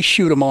literally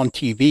shoot them on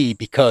TV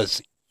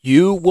because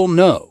you will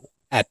know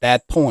at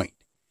that point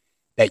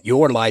that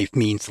your life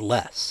means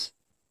less.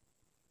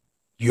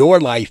 Your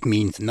life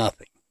means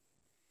nothing.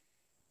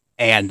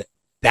 And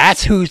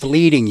that's who's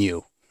leading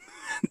you.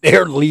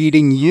 They're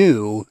leading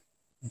you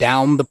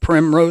down the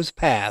primrose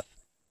path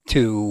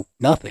to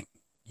nothing.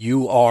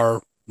 You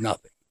are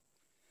nothing.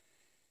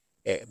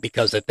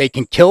 Because if they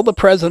can kill the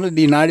president of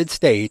the United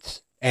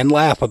States and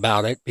laugh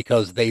about it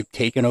because they've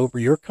taken over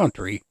your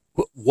country,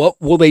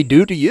 what will they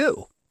do to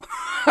you?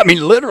 I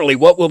mean, literally,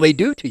 what will they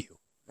do to you?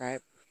 Right,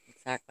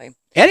 exactly.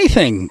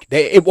 Anything.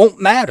 It won't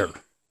matter.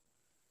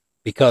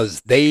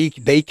 Because they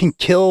can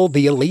kill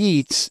the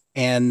elites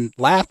and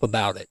laugh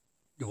about it.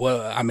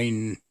 Well, I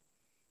mean,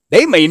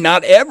 they may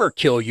not ever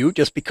kill you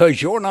just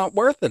because you're not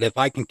worth it. If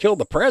I can kill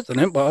the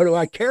president, why do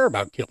I care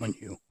about killing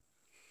you?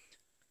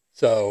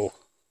 So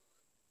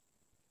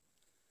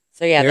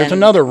yeah, there's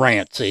another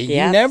rant. See,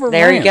 yeah, you never.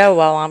 There rant. You go.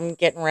 Well, I'm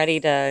getting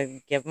ready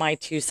to give my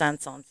 2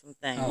 cents on some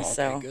things. Okay,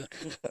 so good.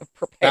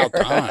 Prepare.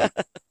 About time.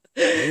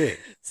 Yeah.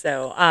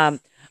 So I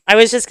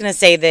was just going to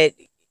say that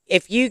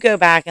if you go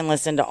back and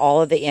listen to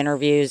all of the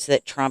interviews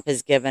that Trump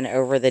has given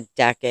over the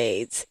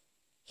decades,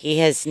 he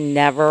has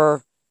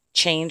never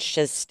changed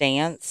his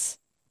stance.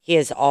 He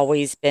has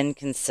always been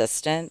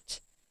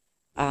consistent.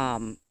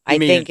 You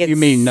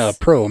mean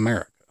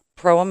pro-America.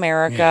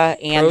 Pro-America, yeah,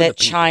 and that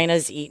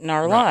China's eating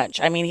our lunch.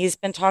 I mean, he's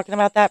been talking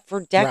about that for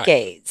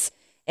decades,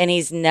 and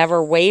he's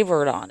never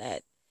wavered on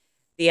it.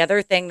 The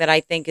other thing that I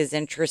think is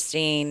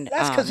interesting...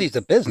 That's because he's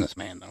a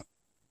businessman, though.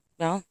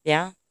 Well,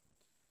 yeah.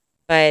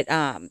 But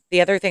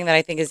the other thing that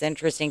I think is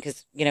interesting,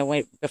 because,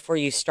 before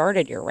you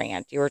started your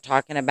rant, you were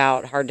talking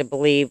about hard to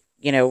believe,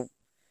 what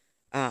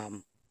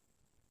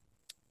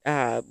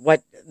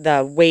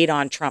the weight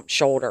on Trump's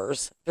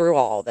shoulders through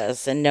all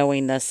this and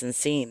knowing this and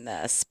seeing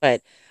this.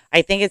 But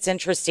I think it's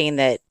interesting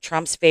that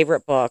Trump's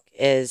favorite book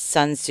is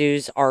Sun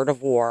Tzu's Art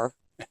of War,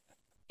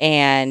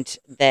 and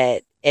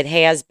that it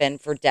has been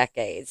for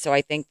decades. So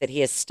I think that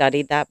he has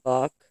studied that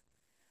book.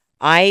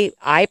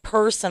 I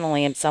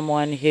personally am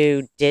someone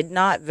who did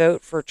not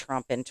vote for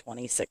Trump in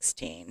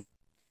 2016.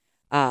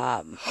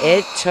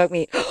 It took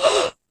me.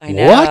 I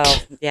know.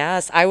 What?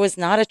 Yes, I was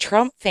not a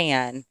Trump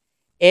fan.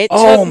 It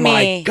Oh took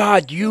my me.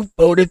 God! You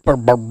voted for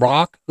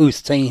Barack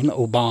Hussein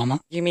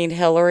Obama? You mean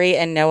Hillary?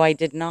 And no, I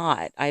did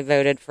not. I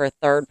voted for a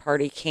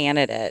third-party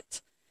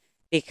candidate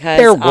because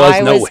There was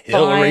I no was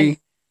Hillary.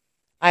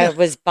 I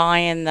was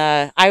buying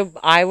the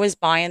I was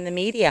buying the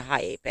media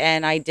hype,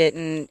 and I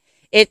didn't.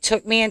 It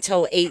took me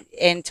until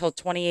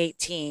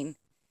 2018,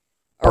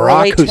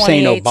 early Barack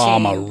Hussein 2018.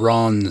 Obama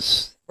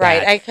runs.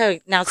 Right, I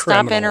could now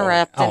stop criminal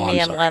interrupting law. Oh, me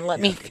I'm and sorry. let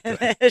me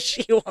Yeah, finish.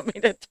 You want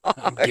me to talk?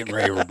 I'm getting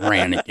ready to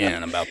rant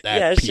again about that.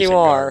 Yes, piece you of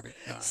are.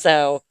 garbage.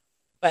 So,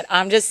 but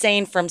I'm just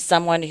saying, from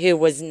someone who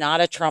was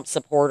not a Trump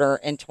supporter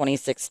in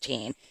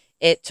 2016,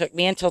 it took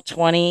me until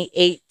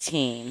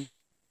 2018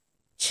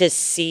 to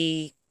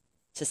see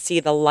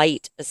the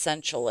light,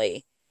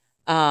 essentially.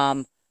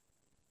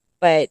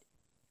 But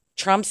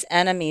Trump's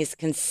enemies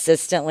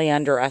consistently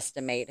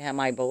underestimate him,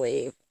 I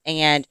believe.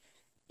 And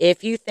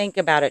if you think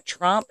about it,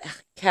 Trump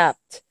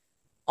kept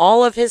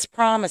all of his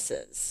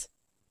promises.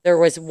 There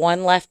was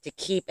one left to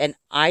keep, and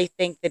I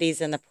think that he's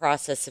in the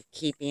process of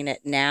keeping it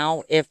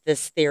now if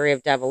this theory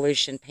of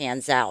devolution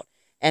pans out,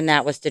 and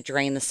that was to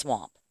drain the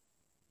swamp.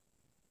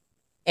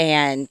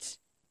 And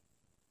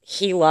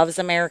he loves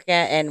America,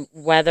 and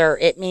whether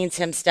it means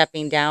him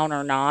stepping down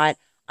or not,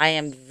 I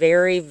am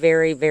very,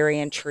 very, very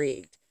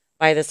intrigued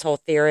by this whole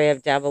theory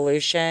of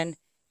devolution,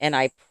 and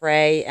I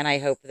pray and I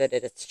hope that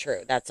it is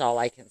true. That's all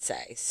I can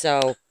say.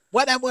 So,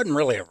 Well, that wasn't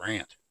really a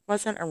rant.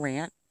 wasn't a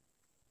rant.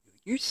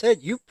 You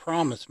said you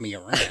promised me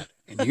a rant,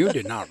 and you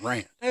did not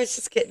rant. I was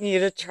just getting you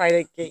to try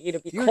to get you to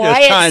be You're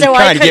quiet, just so I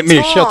trying to could get me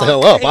to shut the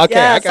hell up. Okay,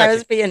 yes, I got was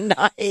you. being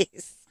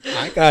nice.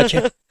 I got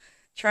you.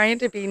 Trying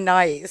to be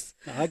nice.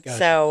 I got you.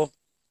 So,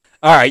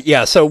 All right,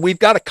 yeah. So we've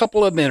got a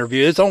couple of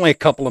interviews. It's only a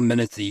couple of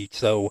minutes each,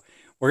 so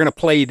we're going to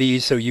play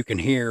these so you can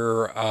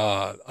hear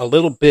a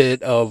little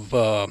bit of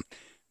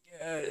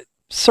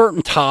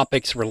certain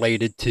topics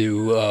related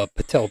to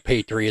Patel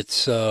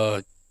Patriots'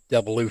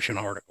 devolution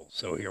article.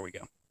 So here we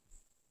go.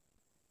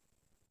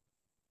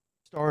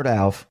 Start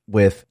off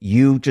with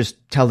you just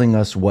telling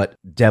us what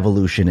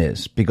devolution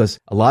is, because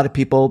a lot of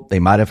people, they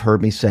might have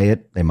heard me say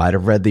it, they might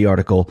have read the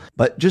article,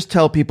 but just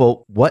tell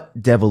people what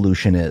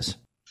devolution is.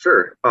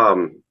 Sure.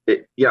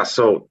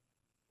 So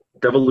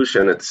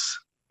devolution, it's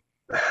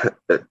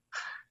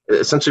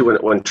essentially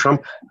when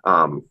Trump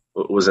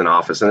was in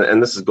office,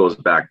 and this goes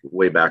back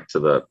way back to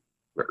the,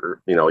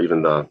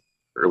 even the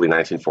early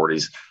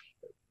 1940s,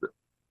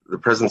 the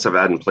presidents have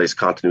had in place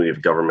continuity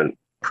of government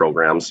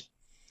programs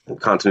and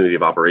continuity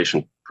of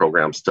operation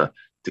programs to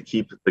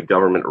keep the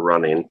government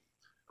running,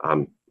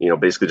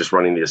 basically just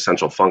running the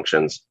essential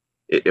functions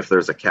if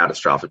there's a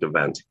catastrophic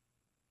event.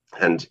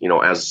 And,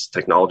 as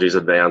technology's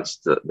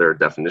advanced, their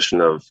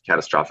definition of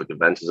catastrophic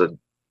event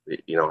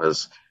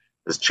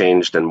has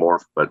changed and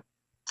morphed. But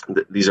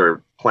these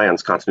are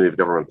plans, continuity of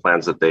government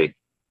plans that they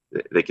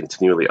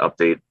continually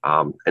update.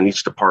 And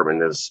each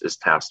department is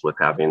tasked with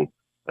having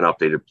an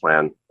updated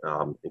plan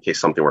in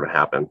case something were to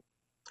happen.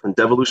 And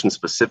devolution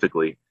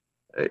specifically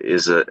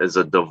is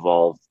a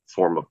devolved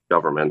form of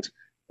government.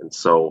 And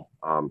so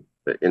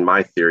in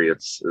my theory,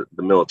 it's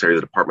the military,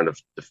 the Department of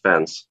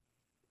Defense.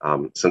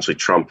 Essentially,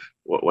 Trump,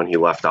 when he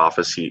left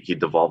office, he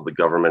devolved the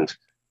government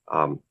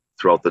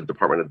throughout the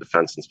Department of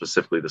Defense, and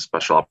specifically the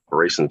Special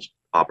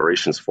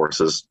Operations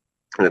Forces.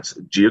 And it's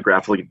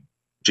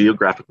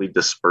geographically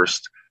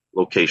dispersed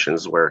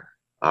locations where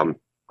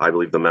I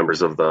believe the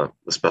members of the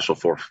Special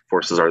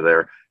Forces are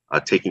there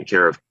taking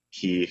care of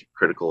key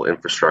critical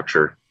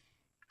infrastructure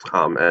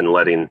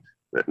and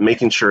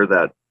making sure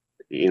that,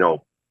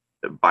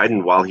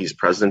 Biden, while he's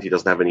president, he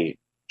doesn't have any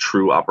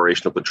true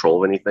operational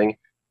control of anything.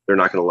 They're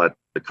not going to let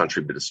the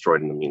country be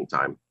destroyed in the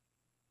meantime,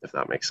 if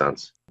that makes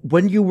sense.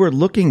 When you were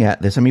looking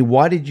at this,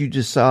 why did you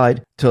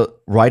decide to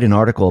write an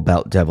article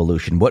about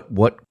devolution?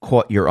 What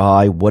caught your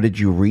eye? What did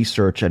you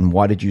research? And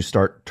why did you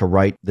start to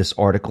write this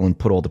article and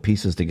put all the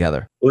pieces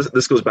together? Well,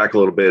 this goes back a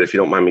little bit, if you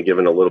don't mind me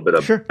giving a little bit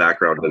of Sure.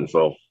 background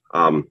info.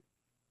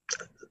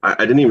 I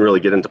didn't even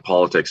really get into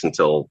politics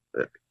until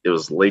it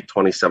was late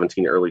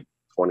 2017, early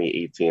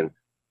 2018.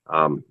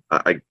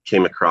 I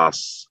came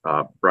across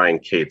Brian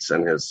Cates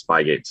and his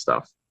Spygate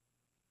stuff.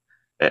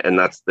 And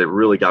that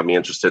really got me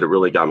interested. It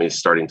really got me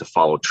starting to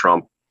follow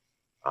Trump.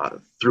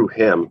 Through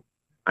him,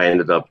 I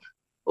ended up,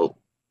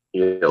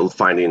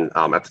 finding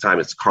at the time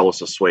it's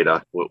Carlos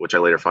Asueda, which I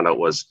later found out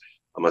was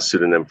a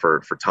pseudonym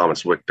for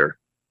Thomas Wichter.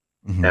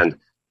 Mm-hmm. And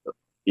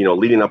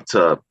leading up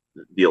to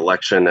the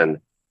election and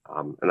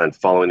then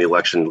following the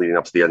election, leading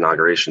up to the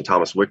inauguration,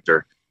 Thomas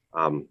Wichter,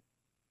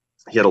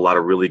 he had a lot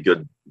of really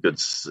good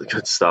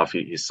stuff.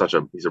 He's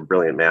a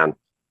brilliant man,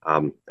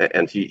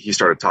 and he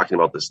started talking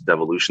about this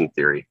devolution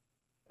theory.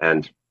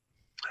 And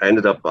I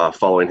ended up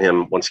following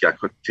him once he got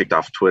kicked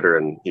off Twitter,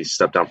 and he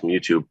stepped down from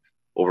YouTube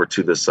over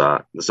to this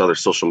other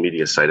social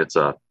media site. It's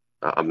a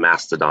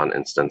Mastodon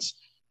instance.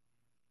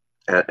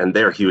 and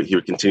there he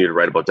would continue to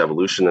write about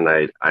devolution, and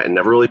I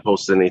never really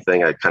posted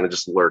anything. I kind of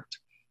just lurked,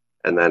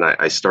 and then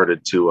I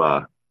started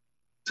to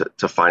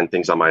find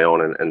things on my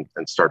own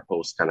and start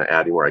posts, kind of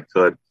adding where I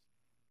could.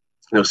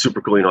 It was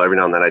super cool. Every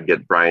now and then I'd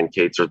get Brian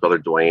Cates or his brother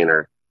Dwayne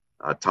or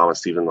Thomas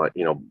Stephen,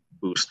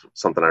 boost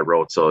something I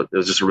wrote. So it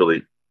was just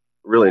really,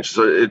 really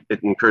interesting. So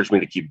it encouraged me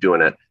to keep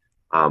doing it.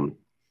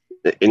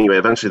 Anyway,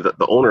 eventually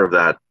the owner of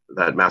that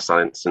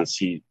Mastodon instance,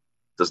 he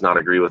does not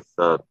agree with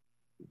the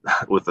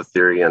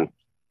theory, and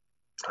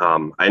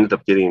I ended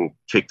up getting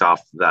kicked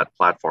off that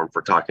platform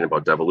for talking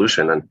about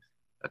devolution. And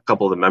a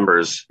couple of the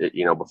members,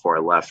 before I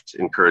left,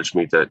 encouraged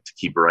me to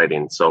keep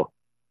writing. So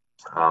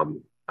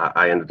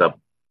I ended up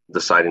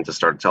deciding to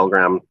start a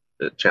Telegram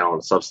channel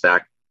and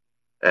Substack.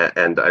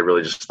 And I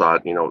really just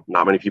thought,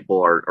 not many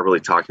people are really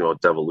talking about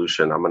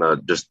devolution. I'm going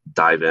to just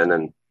dive in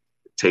and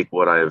take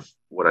what I've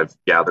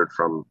gathered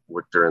from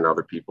Victor and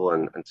other people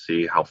and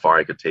see how far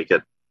I could take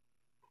it.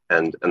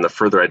 And the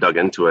further I dug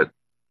into it,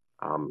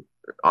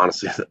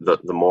 honestly,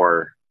 the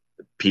more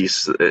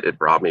peace it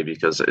brought me,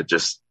 because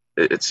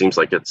it seems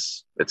like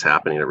it's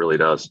happening. It really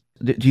does.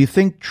 Do you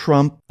think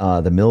Trump,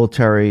 the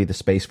military, the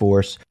Space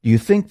Force, do you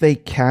think they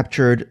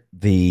captured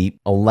the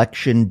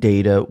election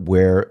data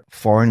where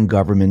foreign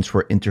governments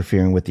were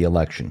interfering with the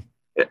election?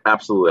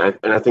 Absolutely.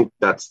 And I think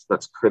that's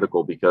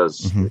critical,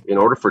 because in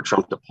order for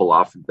Trump to pull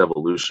off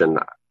devolution,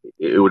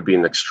 it would be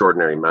an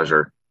extraordinary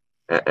measure,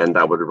 and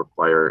that would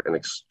require an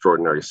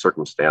extraordinary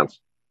circumstance.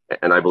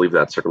 And I believe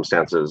that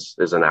circumstance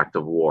is an act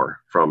of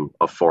war from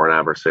a foreign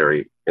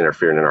adversary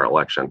interfering in our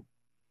election.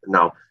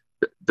 Now,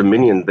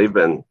 Dominion, they've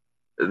been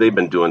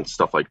doing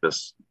stuff like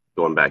this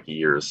going back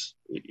years,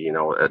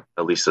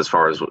 at least as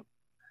far as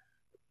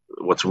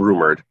what's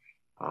rumored.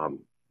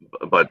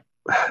 But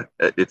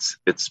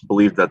it's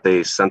believed that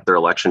they sent their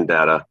election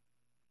data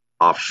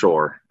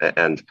offshore,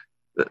 and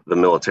the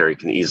military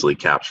can easily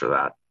capture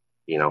that,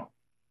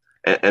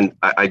 And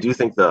I do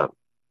think the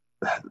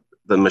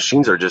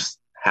machines are just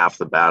half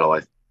the battle.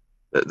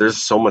 There's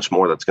so much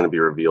more that's going to be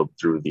revealed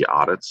through the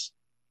audits,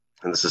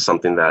 and this is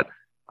something that,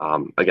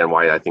 again,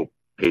 why I think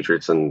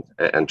Patriots and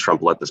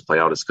Trump let this play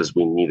out is because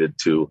we needed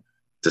to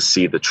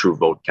see the true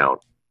vote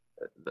count.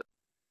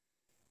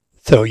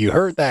 So you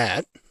heard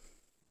that,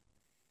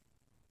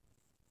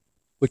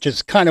 which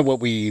is kind of what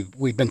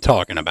we've been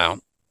talking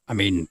about. I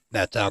mean,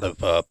 that's out of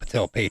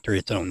Patel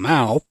Patriot's own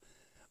mouth,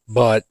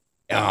 but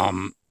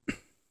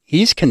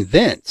he's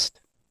convinced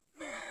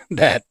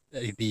that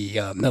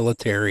the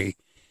military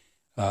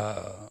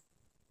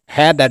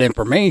had that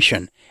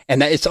information,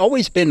 and that it's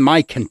always been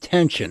my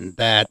contention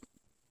that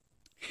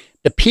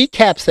the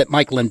PCAPs that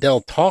Mike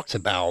Lindell talks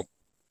about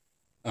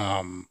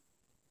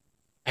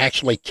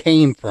actually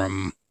came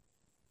from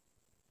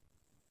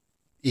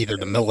either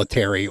the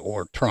military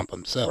or Trump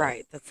himself.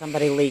 Right, that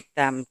somebody leaked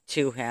them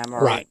to him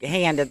or right.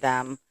 handed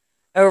them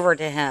over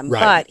to him.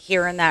 Right. But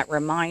hearing that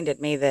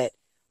reminded me that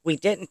we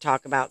didn't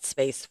talk about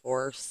Space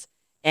Force,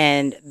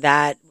 and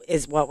that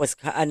is what was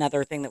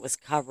another thing that was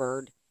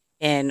covered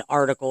in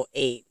Article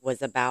 8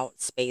 was about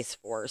Space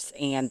Force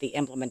and the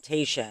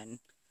implementation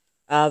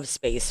of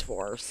Space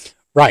Force.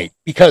 Right,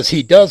 because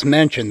he does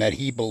mention that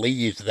he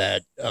believes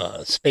that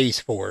Space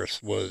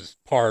Force was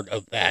part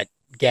of that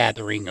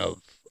gathering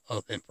of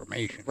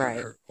information.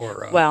 Right.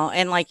 Or well,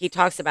 and like he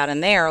talks about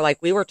in there,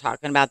 like we were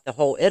talking about the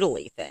whole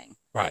Italy thing.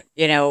 Right.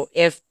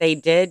 If they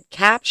did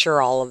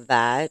capture all of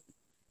that,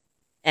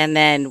 and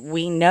then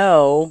we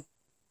know,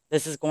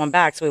 this is going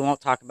back, so we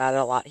won't talk about it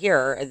a lot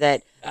here,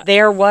 that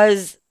there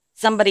was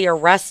somebody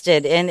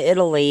arrested in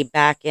Italy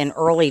back in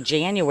early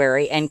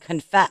January and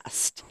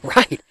confessed.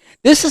 Right.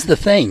 This is the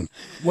thing.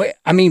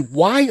 I mean,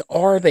 why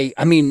are they,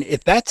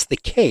 if that's the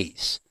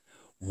case,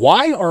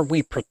 why are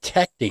we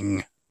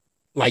protecting,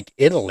 like,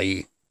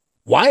 Italy?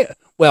 Why?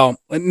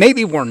 Well,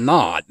 maybe we're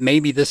not.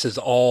 Maybe this is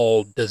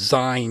all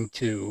designed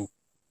to,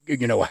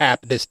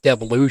 happen. This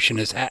devolution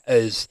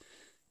is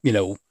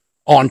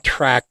on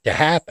track to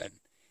happen.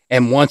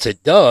 And once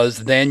it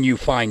does, then you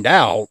find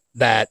out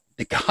that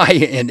the guy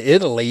in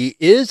Italy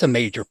is a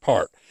major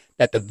part,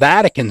 that the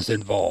Vatican's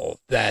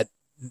involved, that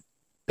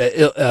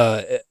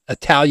the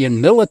Italian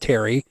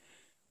military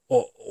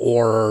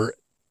or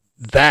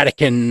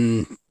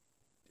Vatican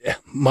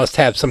must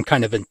have some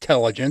kind of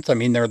intelligence. I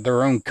mean, they're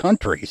their own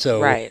country.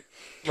 So, right.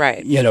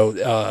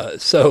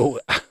 So,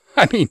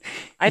 I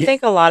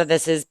think a lot of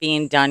this is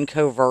being done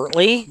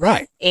covertly.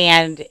 Right.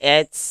 And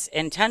it's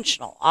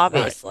intentional,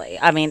 obviously.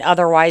 Right.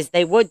 Otherwise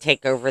they would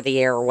take over the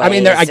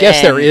airways. I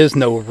guess there is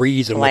no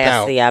reason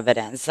without the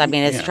evidence.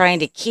 It's trying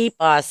to keep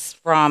us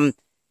from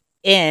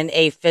in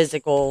a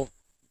physical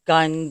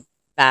gun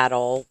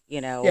battle,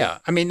 Yeah.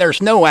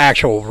 There's no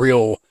actual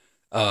real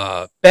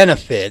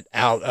benefit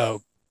out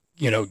of,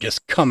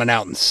 just coming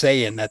out and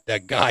saying that the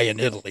guy in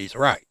Italy's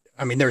right.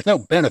 There's no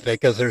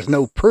benefit because there's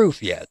no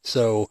proof yet.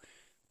 So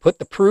put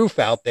the proof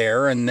out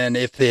there, and then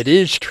if it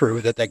is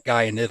true that that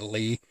guy in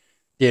Italy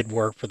did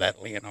work for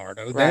that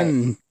Leonardo,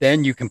 right,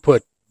 then you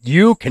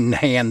can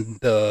hand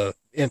the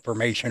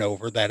information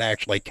over that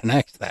actually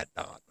connects that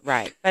dot.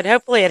 Right. But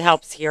hopefully it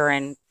helps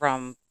hearing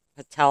from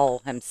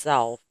Patel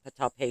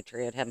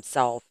Patriot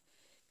himself,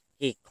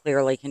 he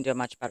clearly can do a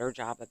much better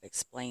job of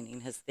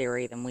explaining his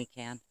theory than we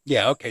can.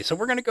 Yeah, okay. So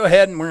we're going to go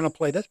ahead and we're going to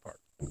play this part.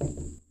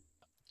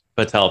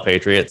 Patel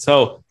Patriot.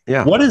 So,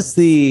 yeah, what is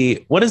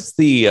the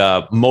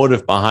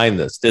motive behind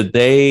this? Did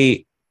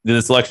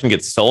this election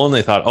get stolen?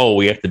 They thought, oh,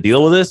 we have to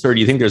deal with this, or do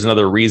you think there's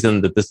another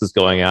reason that this is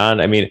going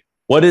on? I mean,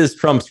 what is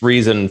Trump's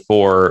reason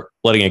for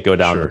letting it go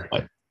down this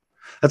way?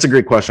 That's a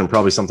great question.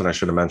 Probably something I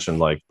should have mentioned,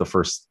 like the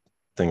first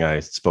thing I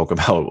spoke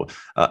about.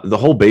 The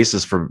whole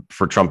basis for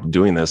Trump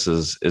doing this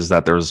is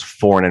that there's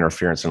foreign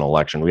interference in an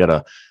election. We had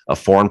a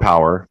foreign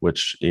power,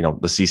 which, the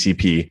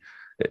CCP,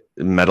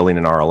 meddling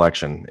in our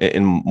election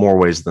in more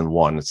ways than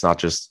one. It's not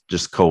just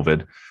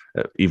COVID,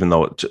 even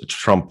though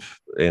Trump,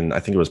 in I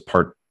think it was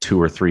part 2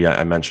 or 3,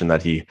 I mentioned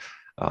that he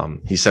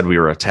said we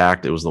were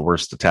attacked. It was a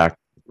worse attack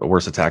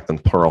than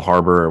Pearl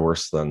Harbor, or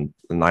worse than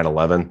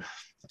 9/11.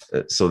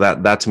 So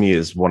that to me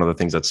is one of the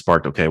things that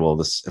sparked, okay, well,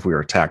 if we were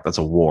attacked, that's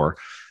a war.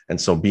 And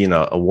so being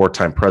a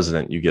wartime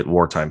president, you get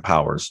wartime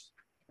powers.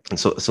 And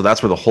so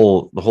that's where the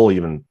whole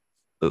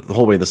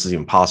way this is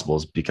even possible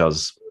is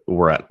because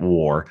we're at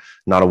war,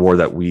 not a war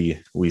that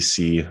we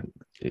see,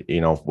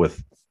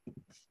 with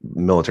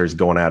militaries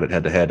going at it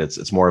head to head.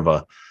 It's more of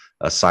a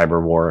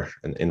cyber war,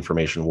 an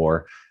information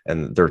war,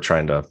 and they're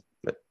trying to,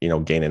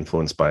 gain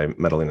influence by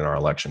meddling in our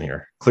election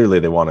here. Clearly,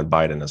 they wanted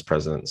Biden as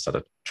president instead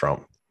of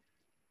Trump.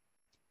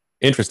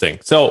 Interesting.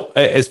 So,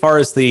 as far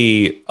as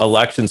the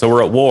election, so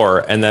we're at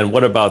war, and then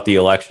what about the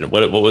election?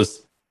 What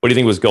do you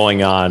think was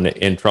going on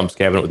in Trump's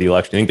cabinet with the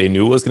election? Do you think they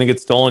knew it was going to get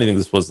stolen? Do you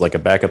think this was like a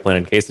backup plan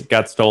in case it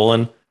got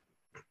stolen?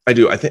 I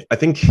do. I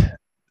think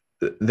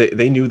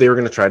they knew they were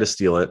going to try to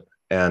steal it,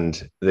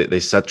 and they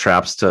set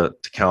traps to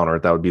counter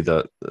it. That would be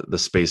the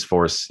Space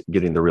Force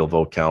getting the real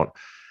vote count.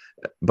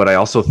 But I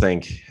also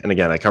think, and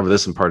again, I cover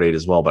this in part 8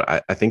 as well,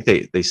 but I think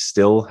they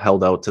still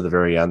held out to the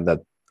very end,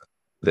 that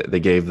they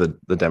gave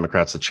the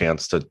Democrats a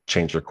chance to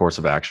change their course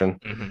of action,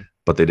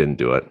 but they didn't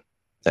do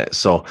it.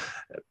 So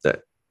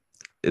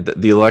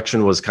the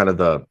election was kind of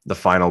the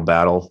final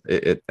battle.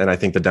 And I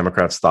think the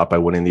Democrats thought by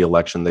winning the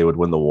election, they would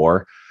win the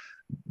war.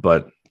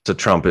 But to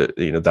Trump,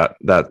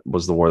 that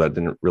was the war that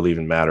didn't really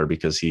even matter,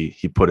 because he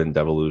put in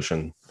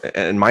devolution.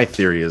 And my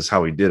theory is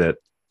how he did it.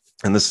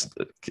 And this,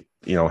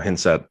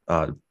 hints at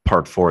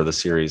part 4 of the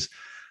series.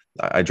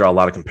 I draw a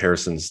lot of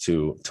comparisons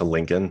to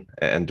Lincoln,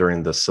 and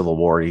during the Civil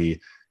War, he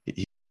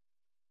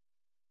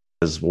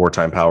his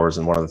wartime powers,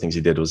 and one of the things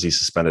he did was he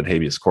suspended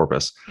habeas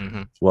corpus.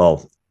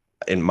 Well,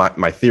 in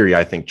my theory,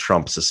 I think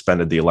Trump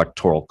suspended the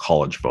electoral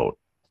college vote.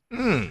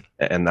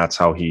 And that's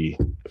how he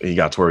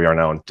got to where we are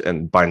now.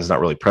 And Biden's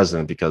not really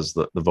president because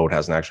the vote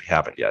hasn't actually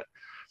happened yet.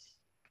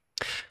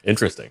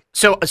 Interesting.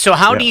 So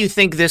how do you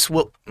think this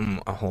will?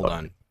 Hold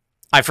on.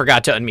 I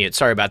forgot to unmute.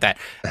 Sorry about that.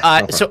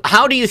 So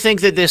how do you think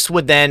that this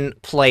would then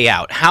play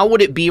out? How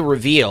would it be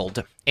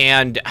revealed?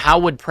 And how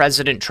would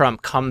President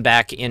Trump come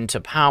back into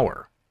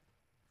power?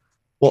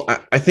 Well,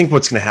 I think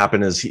what's going to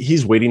happen is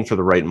he's waiting for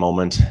the right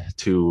moment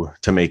to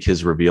make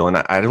his reveal. And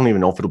I don't even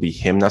know if it'll be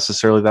him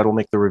necessarily that will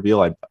make the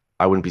reveal.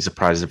 I wouldn't be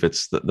surprised if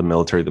it's the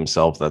military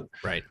themselves that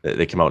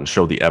they come out and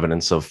show the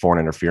evidence of foreign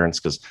interference,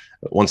 because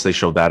once they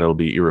show that, it'll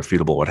be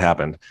irrefutable what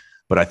happened.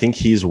 But I think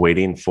he's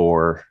waiting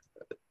for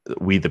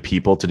we, the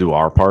people, to do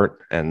our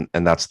part. And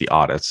that's the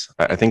audits.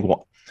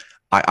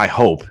 I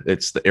hope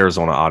it's the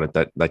Arizona audit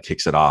that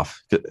kicks it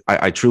off.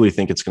 I truly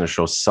think it's going to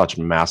show such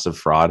massive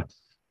fraud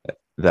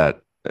that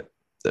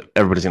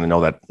everybody's going to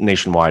know that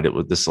nationwide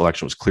this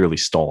election was clearly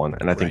stolen.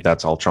 And I think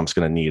that's all Trump's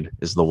going to need,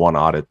 is the one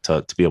audit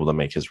to be able to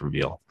make his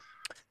reveal.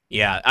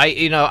 Yeah,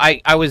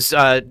 I was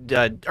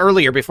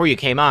earlier before you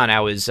came on, I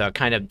was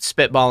kind of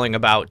spitballing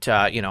about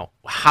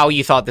how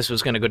you thought this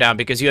was going to go down,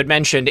 because you had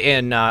mentioned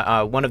in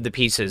one of the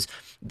pieces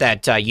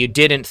that you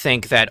didn't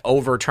think that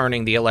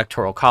overturning the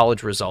Electoral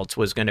College results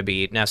was going to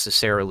be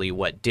necessarily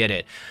what did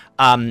it.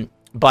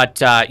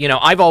 But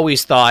I've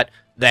always thought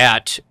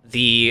that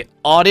the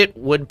audit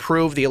would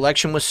prove the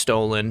election was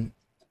stolen.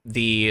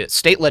 The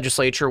state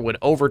legislature would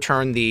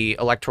overturn the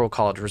Electoral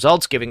College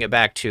results, giving it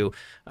back to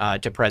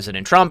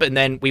President Trump, and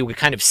then we would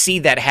kind of see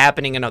that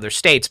happening in other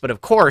states. But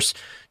of course,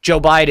 Joe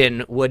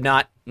Biden would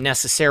not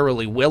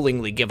necessarily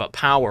willingly give up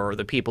power, or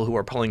the people who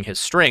are pulling his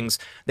strings,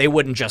 they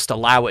wouldn't just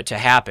allow it to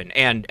happen.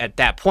 And at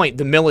that point,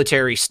 the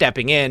military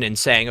stepping in and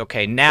saying,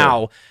 okay,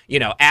 now,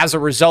 as a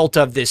result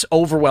of this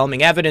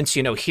overwhelming evidence,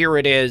 here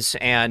it is,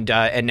 and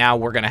now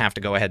we're going to have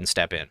to go ahead and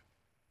step in.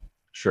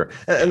 Sure.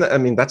 And I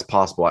mean, that's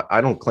possible.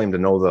 I don't claim to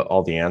know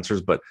all the answers,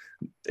 but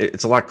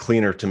it's a lot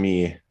cleaner to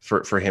me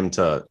for him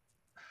to,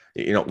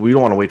 we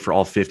don't want to wait for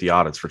all 50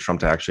 audits for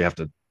Trump to actually have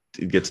to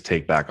get to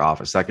take back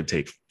office. That could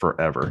take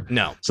forever.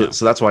 So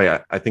that's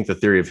why I think the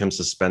theory of him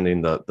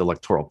suspending the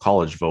Electoral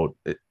College vote,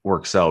 it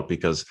works out,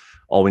 because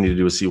all we need to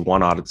do is see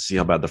one audit to see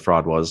how bad the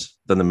fraud was.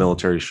 Then the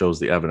military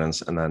shows the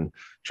evidence, and then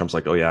Trump's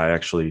like, oh yeah, I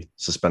actually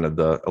suspended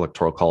the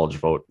Electoral College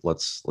vote.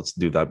 Let's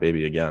do that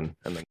baby again.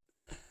 And then.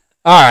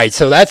 All right,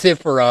 so that's it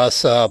for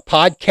us. Taking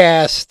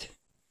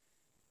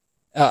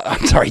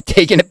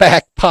It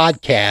Back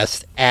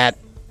podcast at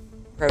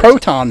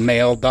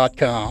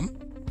protonmail.com.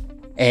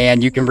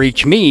 And you can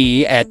reach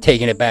me at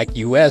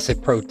takingitbackus at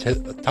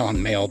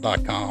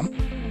protonmail.com.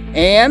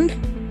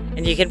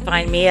 And you can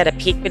find me at a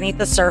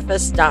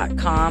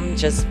peekbeneaththesurface.com.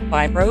 Just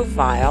my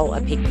profile,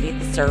 a peek beneath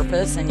the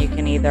surface, and you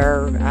can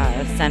either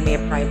send me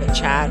a private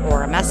chat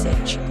or a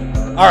message.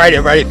 All right,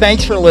 everybody.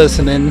 Thanks for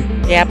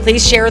listening. Yeah,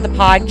 please share the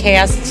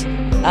podcast.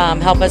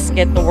 Help us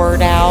get the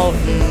word out,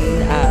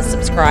 and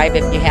subscribe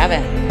if you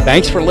haven't.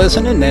 Thanks for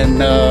listening, and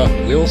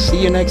we'll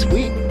see you next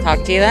week.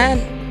 Talk to you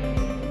then.